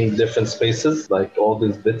them taking different spaces, like all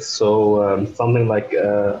these bits. So something like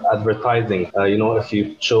advertising, if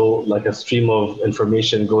you show like a stream of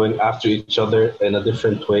information going after each other in a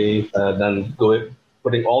different way than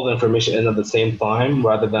putting all the information in at the same time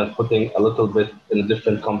rather than putting a little bit in a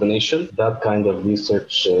different combination. That kind of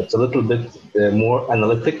research, it's a little bit more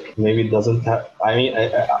analytic. Maybe it doesn't have,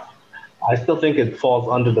 I still think it falls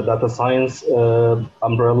under the data science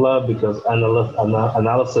umbrella because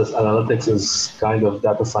analysis, analytics is kind of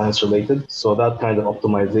data science related. So that kind of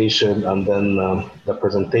optimization and then the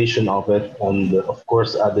presentation of it, and of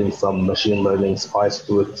course adding some machine learning spice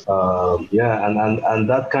to it. And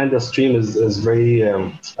that kind of stream is very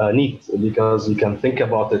neat because you can think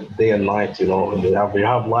about it day and night. We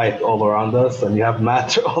have light all around us and you have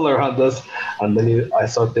matter all around us, and then I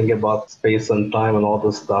start thinking about space and time and all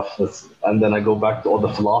this stuff. And then I go back to all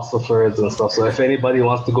the philosophers and stuff. So if anybody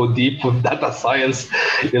wants to go deep with data science,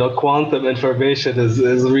 quantum information is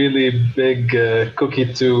really big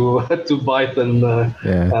cookie to bite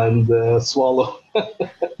and swallow.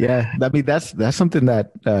 Yeah, I mean that's something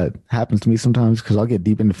that happens to me sometimes because I'll get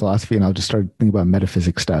deep into philosophy and I'll just start thinking about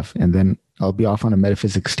metaphysics stuff, and then I'll be off on a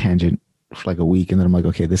metaphysics tangent for like a week, and then I'm like,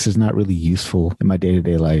 okay, this is not really useful in my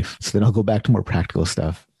day-to-day life. So then I'll go back to more practical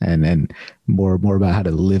stuff and more about how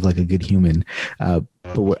to live like a good human. But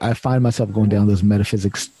what I find myself going down those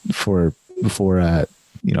metaphysics for a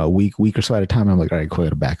week or so at a time. I'm like, all right, cool,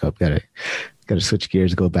 gotta back up, gotta switch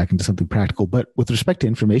gears, go back into something practical. But with respect to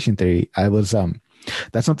information theory, I was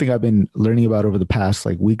that's something I've been learning about over the past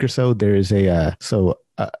like week or so. There is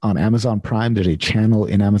on Amazon Prime, there's a channel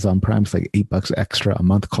in Amazon Prime. It's like $8 extra a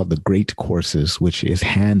month called The Great Courses, which is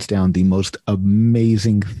hands down the most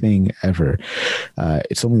amazing thing ever.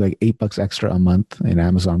 It's only like $8 extra a month in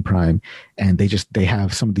Amazon Prime. And they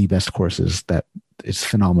have some of the best courses that it's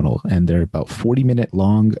phenomenal. And they're about 40-minute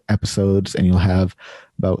long episodes, and you'll have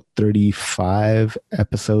about 35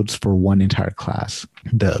 episodes for one entire class.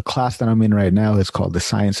 The class that I'm in right now is called The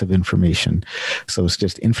Science of Information. So it's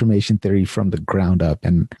just information theory from the ground up.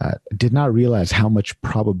 And did not realize how much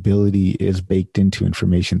probability is baked into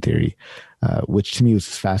information theory, which to me was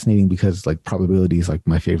fascinating because like probability is like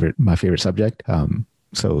my favorite subject.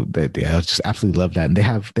 So I just absolutely love that. And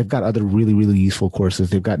they've got other really, really useful courses.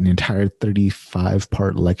 They've got an entire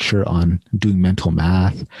 35-part lecture on doing mental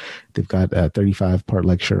math. They've got a 35-part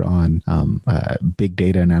lecture on big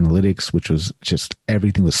data and analytics, which was just,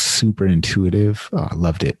 everything was super intuitive. Oh, I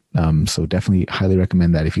loved it. So definitely highly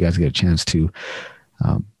recommend that if you guys get a chance to.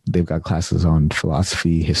 They've got classes on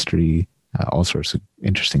philosophy, history, all sorts of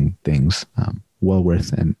interesting things. Well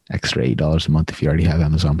worth an extra $8 a month if you already have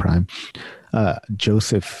Amazon Prime.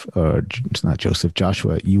 Joseph, or it's not Joseph,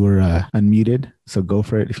 Joshua, you were unmuted, so go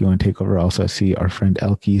for it if you want to take over. Also, I see our friend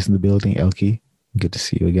Elke's in the building. Elke, good to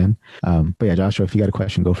see you again. But yeah, Joshua, if you got a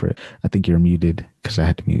question, go for it. I think you're muted because I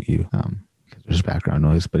had to mute you. There's background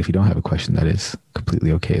noise, but if you don't have a question, that is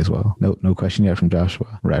completely okay as well. No question yet from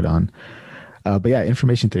Joshua. Right on. But yeah,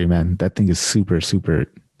 information theory, man, that thing is super,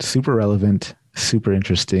 super, super relevant, super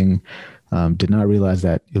interesting. Did not realize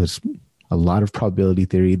that it was a lot of probability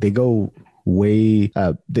theory. They go way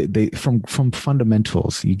they from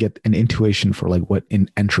fundamentals. You get an intuition for like what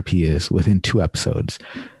entropy is within 2 episodes,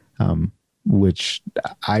 which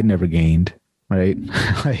I never gained, right?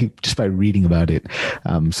 Like just by reading about it.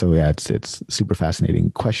 So yeah, it's super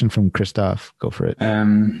fascinating. Question from Christoph, go for it.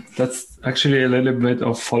 That's actually a little bit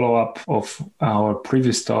of follow-up of our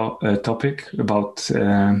previous topic about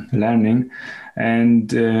learning,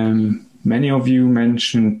 and many of you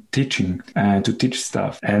mentioned teaching, to teach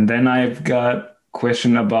stuff. And then I've got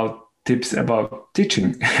question about tips about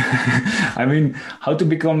teaching. I mean, how to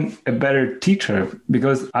become a better teacher,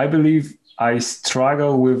 because I believe I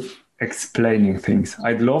struggle with explaining things.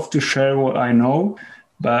 I'd love to share what I know,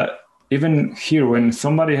 but even here, when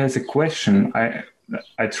somebody has a question,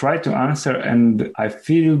 I try to answer, and I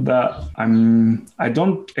feel that I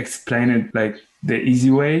don't explain it like the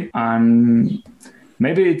easy way.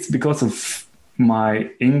 Maybe it's because of my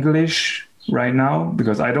English right now,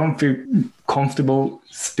 because I don't feel comfortable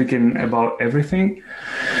speaking about everything.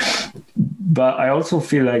 But I also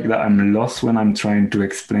feel like that I'm lost when I'm trying to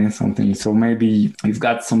explain something. So maybe you've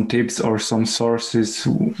got some tips or some sources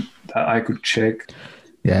that I could check.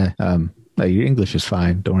 Yeah, your English is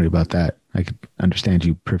fine. Don't worry about that. I can understand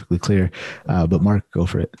you perfectly clear. But Mark, go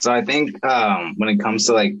for it. So I think when it comes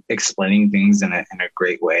to like explaining things in a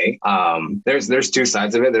great way, there's 2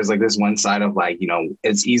 sides of it. There's like this one side of like,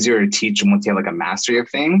 it's easier to teach once you have like a mastery of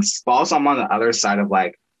things. But also I'm on the other side of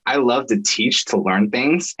like, I love to teach to learn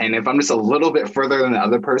things. And if I'm just a little bit further than the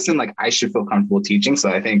other person, like I should feel comfortable teaching. So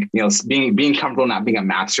I think, being comfortable not being a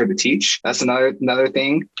master to teach, that's another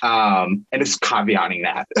thing. And just caveating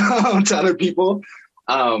that to other people.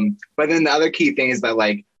 But then the other key thing is that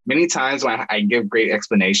like many times when I give great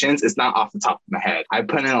explanations, it's not off the top of my head. I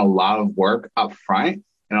put in a lot of work up front.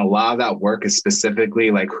 And a lot of that work is specifically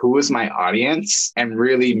like, who is my audience, and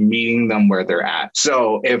really meeting them where they're at.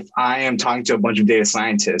 So if I am talking to a bunch of data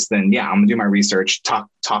scientists, then yeah, I'm gonna do my research, talk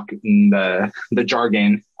in the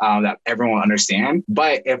jargon that everyone will understand.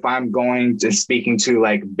 But if I'm going to speaking to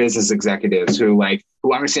like business executives who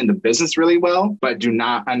understand the business really well, but do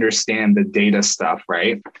not understand the data stuff,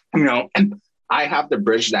 right? I have to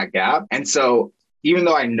bridge that gap. And so even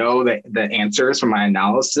though I know that the answers from my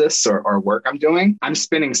analysis or work I'm doing, I'm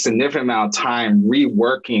spending a significant amount of time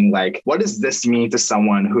reworking, like, what does this mean to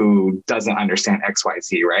someone who doesn't understand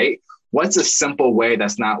XYZ, right? What's a simple way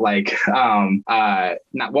that's not like,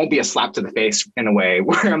 won't be a slap to the face in a way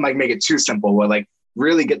where I'm like, make it too simple, where like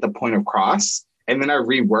really get the point across. And then I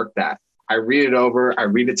rework that. I read it over, I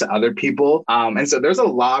read it to other people. And so there's a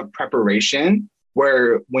lot of preparation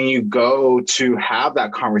where when you go to have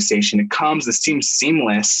that conversation, it seems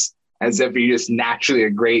seamless, as if you're just naturally a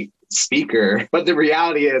great speaker. But the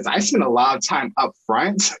reality is I spend a lot of time up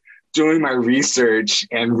front doing my research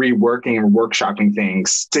and reworking and workshopping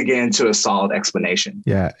things to get into a solid explanation.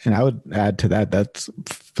 Yeah. And I would add to that, that's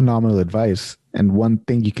phenomenal advice. And one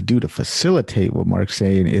thing you could do to facilitate what Mark's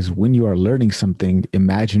saying is when you are learning something,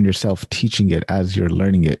 imagine yourself teaching it as you're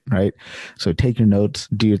learning it, right? So take your notes,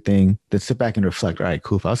 do your thing, then sit back and reflect. All right,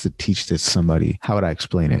 cool. If I was to teach this to somebody, how would I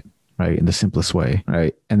explain it? Right? In the simplest way,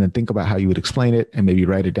 right? And then think about how you would explain it and maybe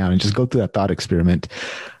write it down and just go through that thought experiment.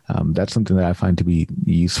 That's something that I find to be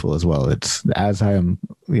useful as well. It's as I am,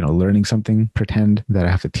 learning something, pretend that I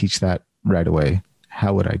have to teach that right away.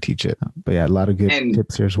 How would I teach it? But yeah, a lot of good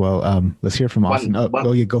tips here as well. Let's hear from Austin.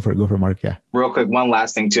 Go for it, Mark. Yeah. Real quick, one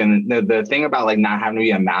last thing too. And the thing about like not having to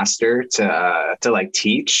be a master to like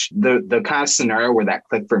teach, the kind of scenario where that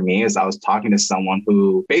clicked for me is I was talking to someone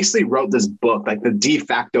who basically wrote this book, like the de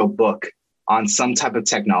facto book on some type of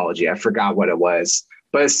technology. I forgot what it was,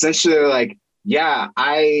 but essentially like, yeah,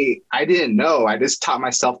 I didn't know. I just taught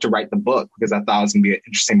myself to write the book because I thought it was gonna be an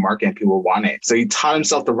interesting market and people would want it. So he taught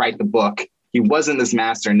himself to write the book. he wasn't this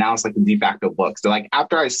master. And now it's like the de facto book. So like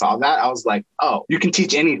after I saw that, I was like, oh, you can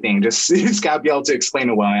teach anything. Just gotta be able to explain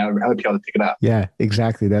it well. I'll be able to pick it up. Yeah,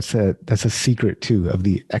 exactly. That's a secret too of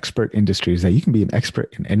the expert industry, is that you can be an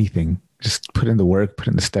expert in anything. Just put in the work, put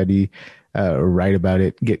in the study, write about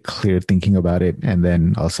it, get clear thinking about it, and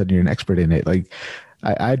then all of a sudden you're an expert in it. Like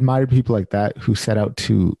I admire people like that who set out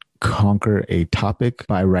to conquer a topic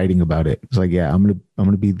by writing about it. It's like, yeah, I'm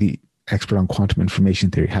gonna be the expert on quantum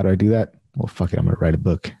information theory. How do I do that? Well, fuck it, I'm gonna write a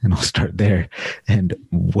book, and I'll start there and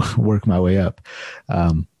work my way up.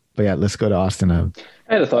 But yeah, let's go to Austin.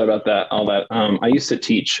 I had a thought about all that. I used to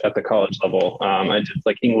teach at the college level. I did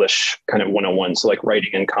like English kind of 101. So like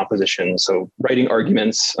writing and composition. So writing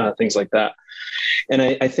arguments, things like that. And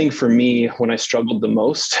I think for me, when I struggled the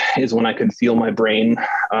most is when I could feel my brain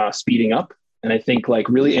speeding up. And I think like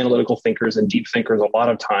really analytical thinkers and deep thinkers, a lot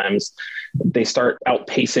of times they start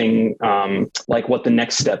outpacing like what the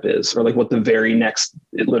next step is, or like what the very next,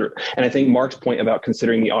 and I think Mark's point about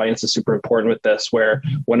considering the audience is super important with this, where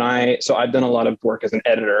so I've done a lot of work as an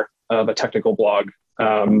editor of a technical blog,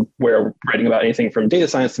 where we're writing about anything from data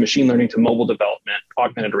science to machine learning to mobile development,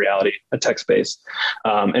 augmented reality, a tech space.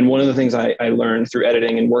 And one of the things I learned through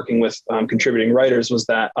editing and working with contributing writers was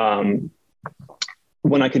that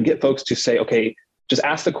when I could get folks to say, okay, just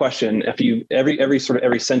ask the question, if you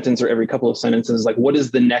every sentence or every couple of sentences, like, what is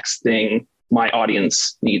the next thing my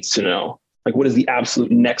audience needs to know? Like, what is the absolute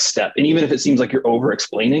next step? And even if it seems like you're over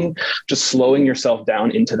explaining, just slowing yourself down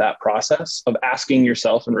into that process of asking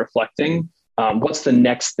yourself and reflecting, what's the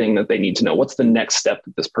next thing that they need to know? What's the next step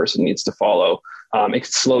that this person needs to follow? It can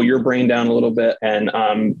slow your brain down a little bit, and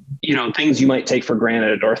things you might take for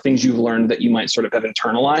granted, or things you've learned that you might sort of have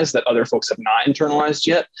internalized that other folks have not internalized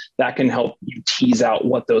yet, that can help you tease out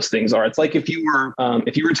what those things are. It's like if you were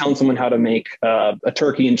telling someone how to make a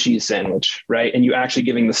turkey and cheese sandwich, right? And you actually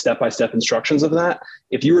giving the step-by-step instructions of that.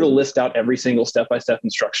 If you were to list out every single step-by-step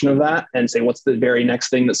instruction of that and say, what's the very next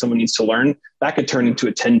thing that someone needs to learn, that could turn into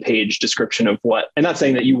a 10-page description of what, and not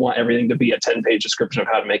saying that you want everything to be a 10-page description of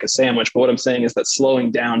how to make a sandwich, but what I'm saying is that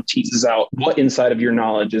slowing down teases out what inside of your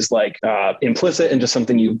knowledge is like implicit and just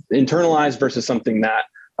something you've internalized versus something that,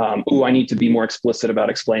 I need to be more explicit about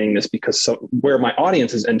explaining this, because where my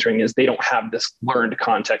audience is entering is they don't have this learned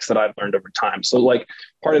context that I've learned over time. So like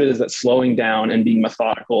part of it is that slowing down and being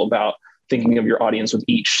methodical about thinking of your audience with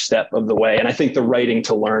each step of the way. And I think the writing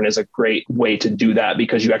to learn is a great way to do that,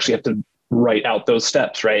 because you actually have to write out those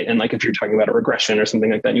steps, right? And like if you're talking about a regression or something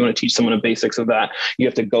like that, and you want to teach someone the basics of that, you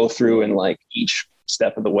have to go through and like each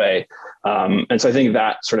step of the way. And so I think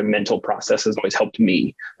that sort of mental process has always helped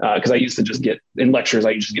me, because I used to just get in lectures,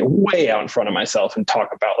 I used to get way out in front of myself and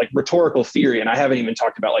talk about like rhetorical theory. And I haven't even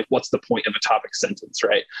talked about like, what's the point of a topic sentence,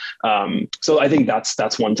 right? So I think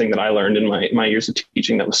that's one thing that I learned in my years of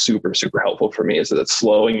teaching that was super, super helpful for me, is that it's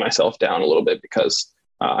slowing myself down a little bit, because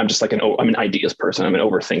I'm just like I'm an ideas person. I'm an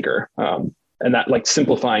overthinker. And that like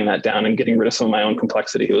simplifying that down and getting rid of some of my own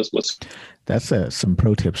complexity was that's some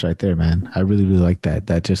pro tips right there, man. I really, really like that.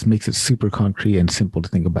 That just makes it super concrete and simple to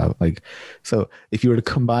think about. Like, so if you were to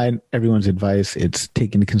combine everyone's advice, it's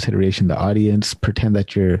take into consideration the audience, pretend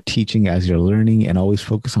that you're teaching as you're learning, and always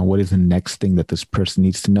focus on what is the next thing that this person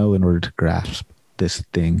needs to know in order to grasp this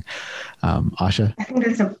thing. Asha? I think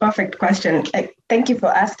that's a perfect question. Thank you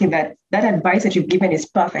for asking that. That advice that you've given is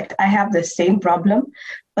perfect. I have the same problem,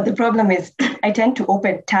 but the problem is I tend to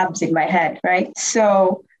open tabs in my head, right?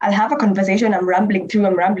 So I'll have a conversation, I'm rambling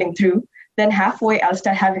through. Then halfway, I'll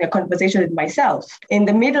start having a conversation with myself. In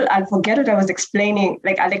the middle, I'll forget what I was explaining.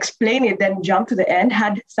 Like I'll explain it, then jump to the end,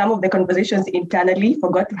 had some of the conversations internally,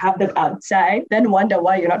 forgot to have them outside, then wonder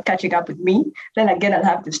why you're not catching up with me. Then again, I'll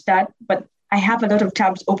have to start. But I have a lot of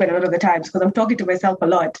tabs open a lot of the times because I'm talking to myself a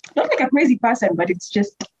lot. Not like a crazy person, but it's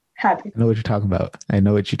just habit. I know what you're talking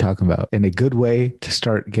about. And a good way to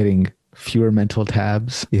start getting fewer mental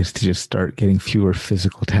tabs is to just start getting fewer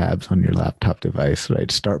physical tabs on your laptop device,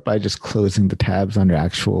 right? Start by just closing the tabs on your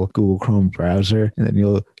actual Google Chrome browser, and then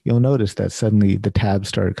you'll notice that suddenly the tabs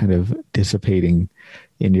start kind of dissipating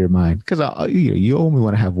in your mind, because you only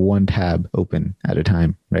want to have one tab open at a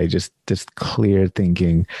time, right? Just clear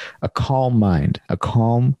thinking. A calm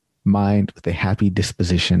mind with a happy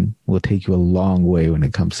disposition will take you a long way when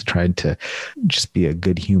it comes to trying to just be a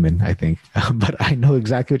good human, I think. But I know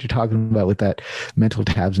exactly what you're talking about with that mental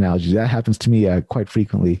tabs analogy. That happens to me quite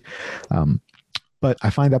frequently. But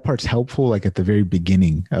I find that part's helpful, like at the very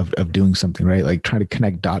beginning of doing something, right? Like trying to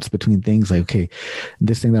connect dots between things, like, okay,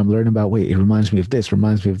 this thing that I'm learning about, wait, it reminds me of this.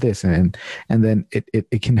 And then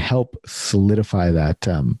it can help solidify that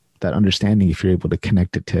understanding if you're able to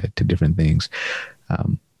connect it to different things.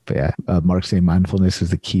 But yeah, Mark saying mindfulness is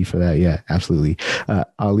the key for that. Yeah, absolutely.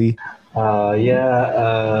 Ali. That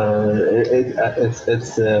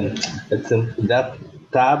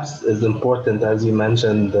tabs is important, as you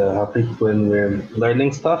mentioned, Harpreet, when we're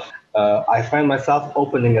learning stuff. I find myself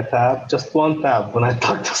opening a tab, just one tab, when I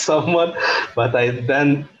talk to someone, but I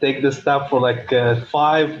then take this tab for like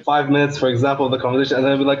 5 minutes, for example, of the conversation, and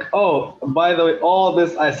then I'll be like, oh, by the way, all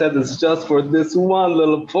this I said is just for this one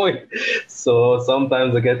little point. So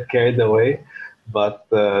sometimes I get carried away. But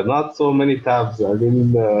not so many tabs. I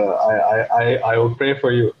mean, I will pray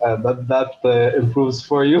for you that improves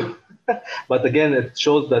for you. But again, it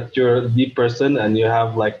shows that you're a deep person and you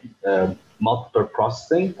have like multiple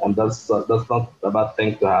processing, and that's not a bad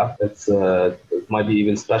thing to have. It might be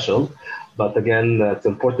even special. But again, it's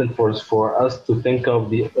important for us to think of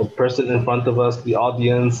the person in front of us, the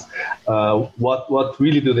audience. What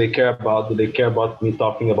really do they care about? Do they care about me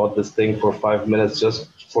talking about this thing for 5 minutes just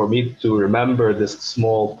for me to remember this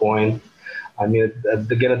small point? I mean,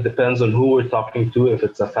 again, it depends on who we're talking to. If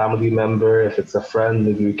it's a family member, if it's a friend,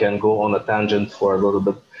 maybe we can go on a tangent for a little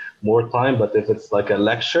bit more time. But if it's like a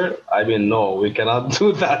lecture, I mean, no, we cannot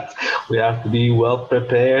do that. We have to be well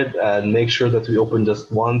prepared and make sure that we open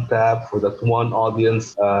just one tab for that one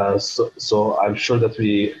audience. So I'm sure that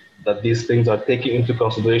these things are taken into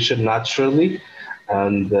consideration naturally.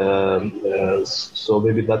 And so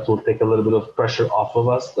maybe that will take a little bit of pressure off of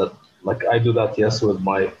us. That, like, I do that, yes, with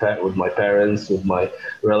my parents, with my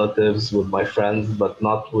relatives, with my friends, but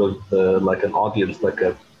not with like an audience, like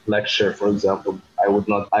a lecture, for example. I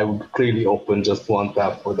would clearly open just one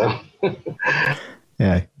tab for them.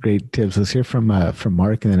 Yeah, great tips. Let's hear from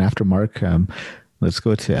Mark, and then after Mark, let's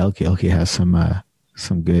go to Elke. Elke has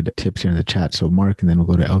some good tips here in the chat. So Mark, and then we'll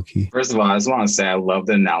go to Elke. First of all, I just want to say I love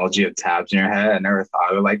the analogy of tabs in your head. I never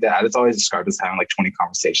thought of it like that. I just always described it as having like 20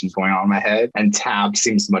 conversations going on in my head, and tab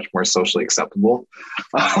seems much more socially acceptable.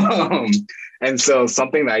 And so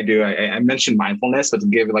something that I do, I mentioned mindfulness, but to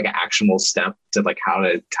give like an actionable step to like how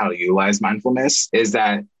to utilize mindfulness is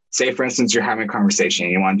that, say, for instance, you're having a conversation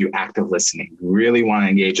and you want to do active listening. You really want to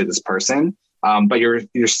engage with this person, but you're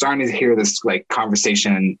starting to hear this like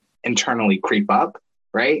conversation internally creep up,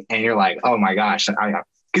 right? And you're like, oh my gosh,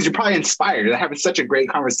 because you're probably inspired. You're having such a great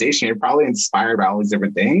conversation. You're probably inspired by all these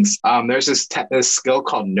different things. There's this skill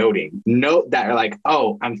called noting. Note that you're like,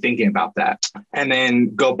 oh, I'm thinking about that. And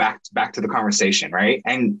then go back to the conversation, right?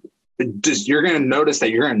 And just you're going to notice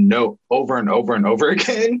that you're going to note over and over and over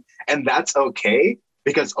again. And that's okay.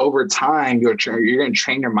 Because over time, you're going to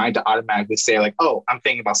train your mind to automatically say like, oh, I'm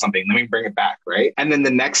thinking about something. Let me bring it back, right? And then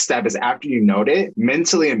the next step is after you note it,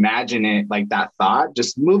 mentally imagine it like that thought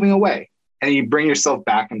just moving away. And you bring yourself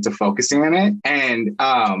back into focusing on it. And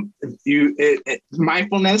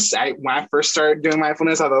mindfulness, when I first started doing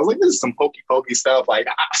mindfulness, I was like, this is some hokey pokey stuff. Like,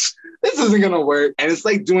 this isn't going to work. And it's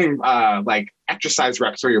like doing like exercise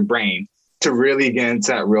reps for your brain to really get into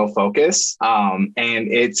that real focus. And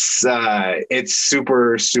it's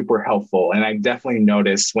super, super helpful. And I definitely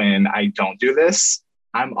notice when I don't do this,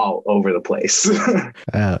 I'm all over the place.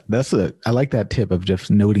 I like that tip of just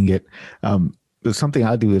noting it. Something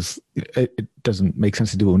I do is it doesn't make sense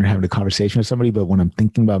to do it when you're having a conversation with somebody, but when I'm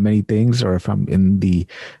thinking about many things, or if I'm in the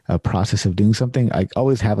process of doing something, I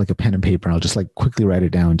always have like a pen and paper, and I'll just like quickly write it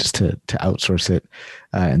down just to outsource it.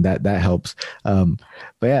 And that helps. But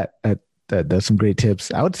yeah, that's some great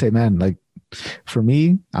tips. I would say, man, like for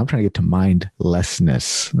me, I'm trying to get to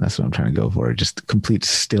mindlessness. That's what I'm trying to go for. Just complete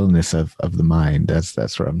stillness of the mind.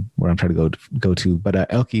 That's where I'm trying to go to.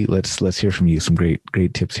 But Elke, let's hear from you. Some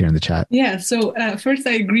great tips here in the chat. Yeah. So first,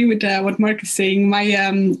 I agree with what Mark is saying. My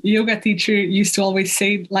yoga teacher used to always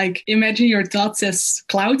say, like, imagine your thoughts as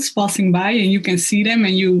clouds passing by, and you can see them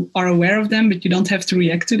and you are aware of them, but you don't have to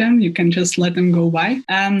react to them. You can just let them go by,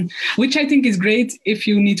 which I think is great if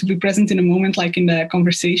you need to be present in a moment, like in the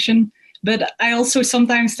conversation. But I also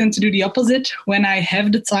sometimes tend to do the opposite when I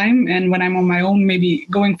have the time and when I'm on my own, maybe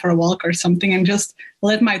going for a walk or something, and just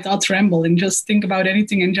let my thoughts ramble and just think about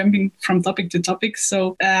anything and jumping from topic to topic,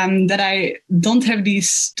 so that I don't have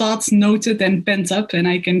these thoughts noted and pent up, and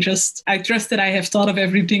I trust that I have thought of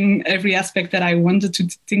everything, every aspect that I wanted to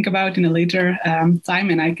think about in a later time,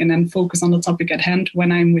 and I can then focus on the topic at hand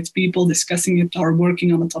when I'm with people discussing it or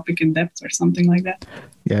working on a topic in depth or something like that.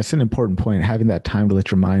 Yeah, it's an important point. Having that time to let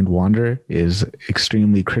your mind wander is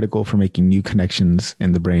extremely critical for making new connections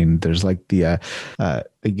in the brain. There's like you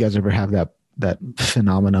guys ever have that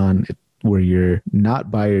phenomenon where you're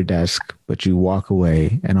not by your desk, but you walk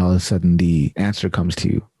away and all of a sudden the answer comes to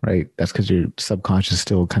you, right? That's because your subconscious is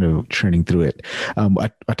still kind of churning through it.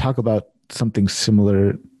 I talk about something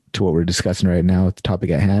similar to what we're discussing right now, the topic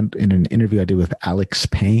at hand, in an interview I did with Alex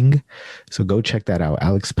Pang. So go check that out.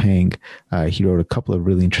 Alex Pang, he wrote a couple of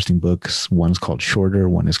really interesting books. One's called Shorter,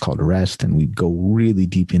 one is called Rest, and we go really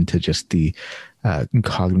deep into just the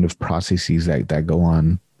cognitive processes that go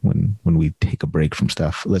on when we take a break from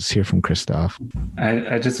stuff. Let's hear from Christoph.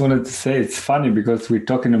 I just wanted to say it's funny because we're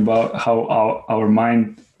talking about how our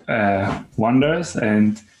mind wanders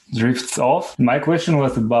and drifts off. My question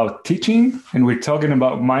was about teaching, and we're talking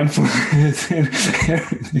about mindfulness and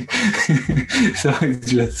everything. So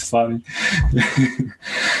it's just funny.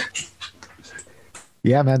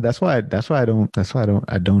 Yeah, man, that's why I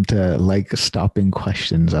don't like stopping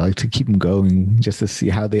questions. I like to keep them going just to see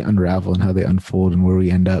how they unravel and how they unfold and where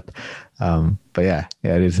we end up. But yeah,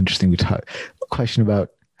 it is interesting. We talk a question about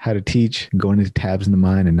how to teach, going into tabs in the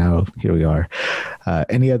mind, and now here we are.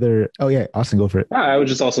 Any other? Oh yeah, Austin, go for it. I would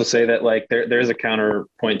just also say that like there's a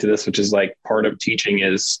counterpoint to this, which is like part of teaching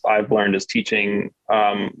is I've learned is teaching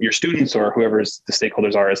your students or whoever's the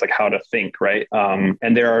stakeholders are is like how to think, right?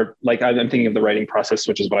 And there are like I'm thinking of the writing process,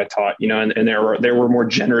 which is what I taught, and there were more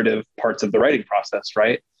generative parts of the writing process,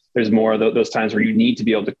 right? There's more of those times where you need to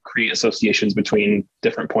be able to create associations between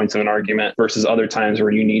different points of an argument versus other times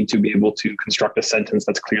where you need to be able to construct a sentence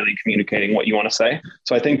that's clearly communicating what you want to say.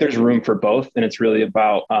 So I think there's room for both. And it's really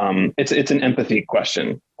about, it's an empathy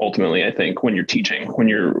question. Ultimately, I think when you're teaching, when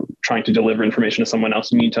you're trying to deliver information to someone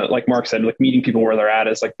else, you need to, like Mark said, like meeting people where they're at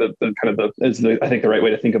is like I think the right way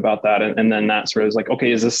to think about that. And then that sort of is like,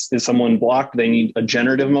 okay, is someone blocked? They need a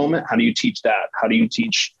generative moment. How do you teach that? How do you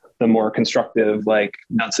teach the more constructive, like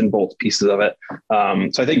nuts and bolts pieces of it?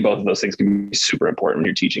 So I think both of those things can be super important when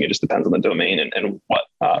you're teaching. It just depends on the domain and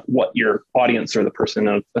what your audience or the person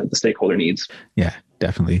of the stakeholder needs. Yeah,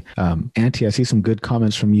 definitely. Auntie, I see some good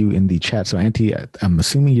comments from you in the chat. So Auntie, I'm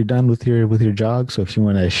assuming you're done with your jog. So if you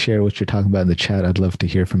want to share what you're talking about in the chat, I'd love to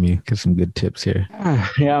hear from you. Get some good tips here.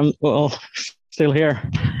 Yeah, I'm still here,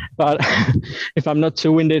 but if I'm not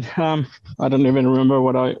too winded, I don't even remember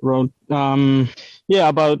what I wrote.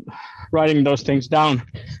 About writing those things down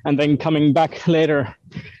and then coming back later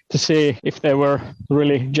to see if they were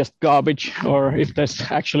really just garbage or if there's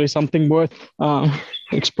actually something worth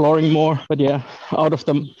exploring more. But yeah, out of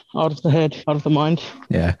the head, out of the mind.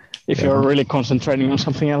 Yeah. If you're really concentrating on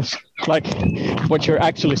something else, like what you're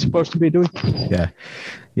actually supposed to be doing.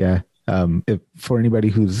 Yeah. For anybody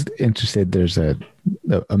who's interested, there's a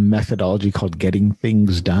methodology called Getting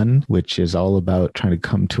Things Done, which is all about trying to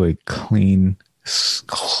come to a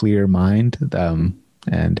clear mind.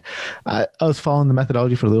 And I was following the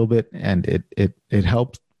methodology for a little bit, and it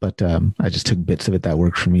helped, but I just took bits of it that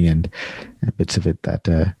worked for me, and bits of it that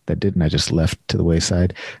didn't. I just left to the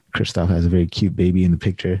wayside. Christoph has a very cute baby in the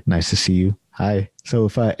picture. Nice to see you. Hi. So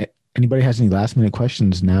if anybody has any last minute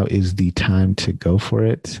questions, now is the time to go for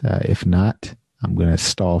it. If not, I'm going to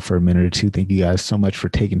stall for a minute or two. Thank you guys so much for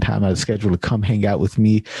taking time out of the schedule to come hang out with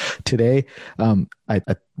me today.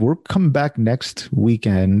 We're coming back next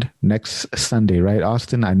weekend, next Sunday, right,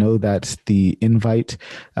 Austin? I know that the invite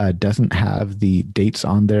doesn't have the dates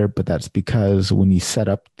on there, but that's because when you set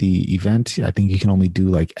up the event, I think you can only do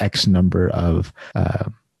like X number of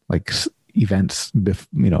events,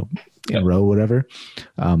 in a row, whatever.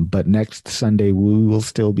 But next Sunday, we will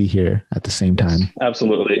still be here at the same time.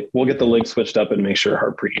 Absolutely. We'll get the link switched up and make sure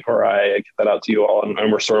Harpreet or I get that out to you all.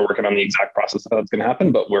 And we're sort of working on the exact process of how it's going to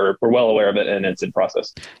happen, but we're well aware of it and it's in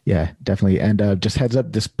process. Yeah, definitely. And just heads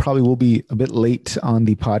up, this probably will be a bit late on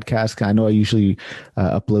the podcast. I know I usually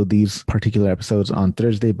upload these particular episodes on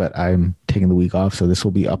Thursday, but I'm taking the week off. So this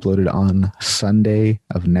will be uploaded on Sunday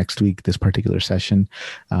of next week, this particular session,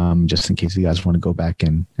 just in case you guys want to go back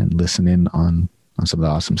and listen in on some of the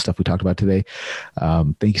awesome stuff we talked about today.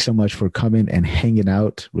 Thank you so much for coming and hanging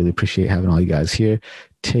out. Really appreciate having all you guys here.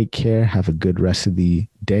 Take care. Have a good rest of the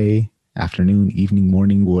day, afternoon, evening,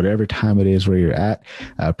 morning, whatever time it is where you're at.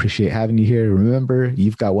 Appreciate having you here. Remember,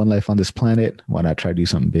 you've got one life on this planet. Why not try to do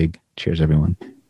something big? Cheers, everyone.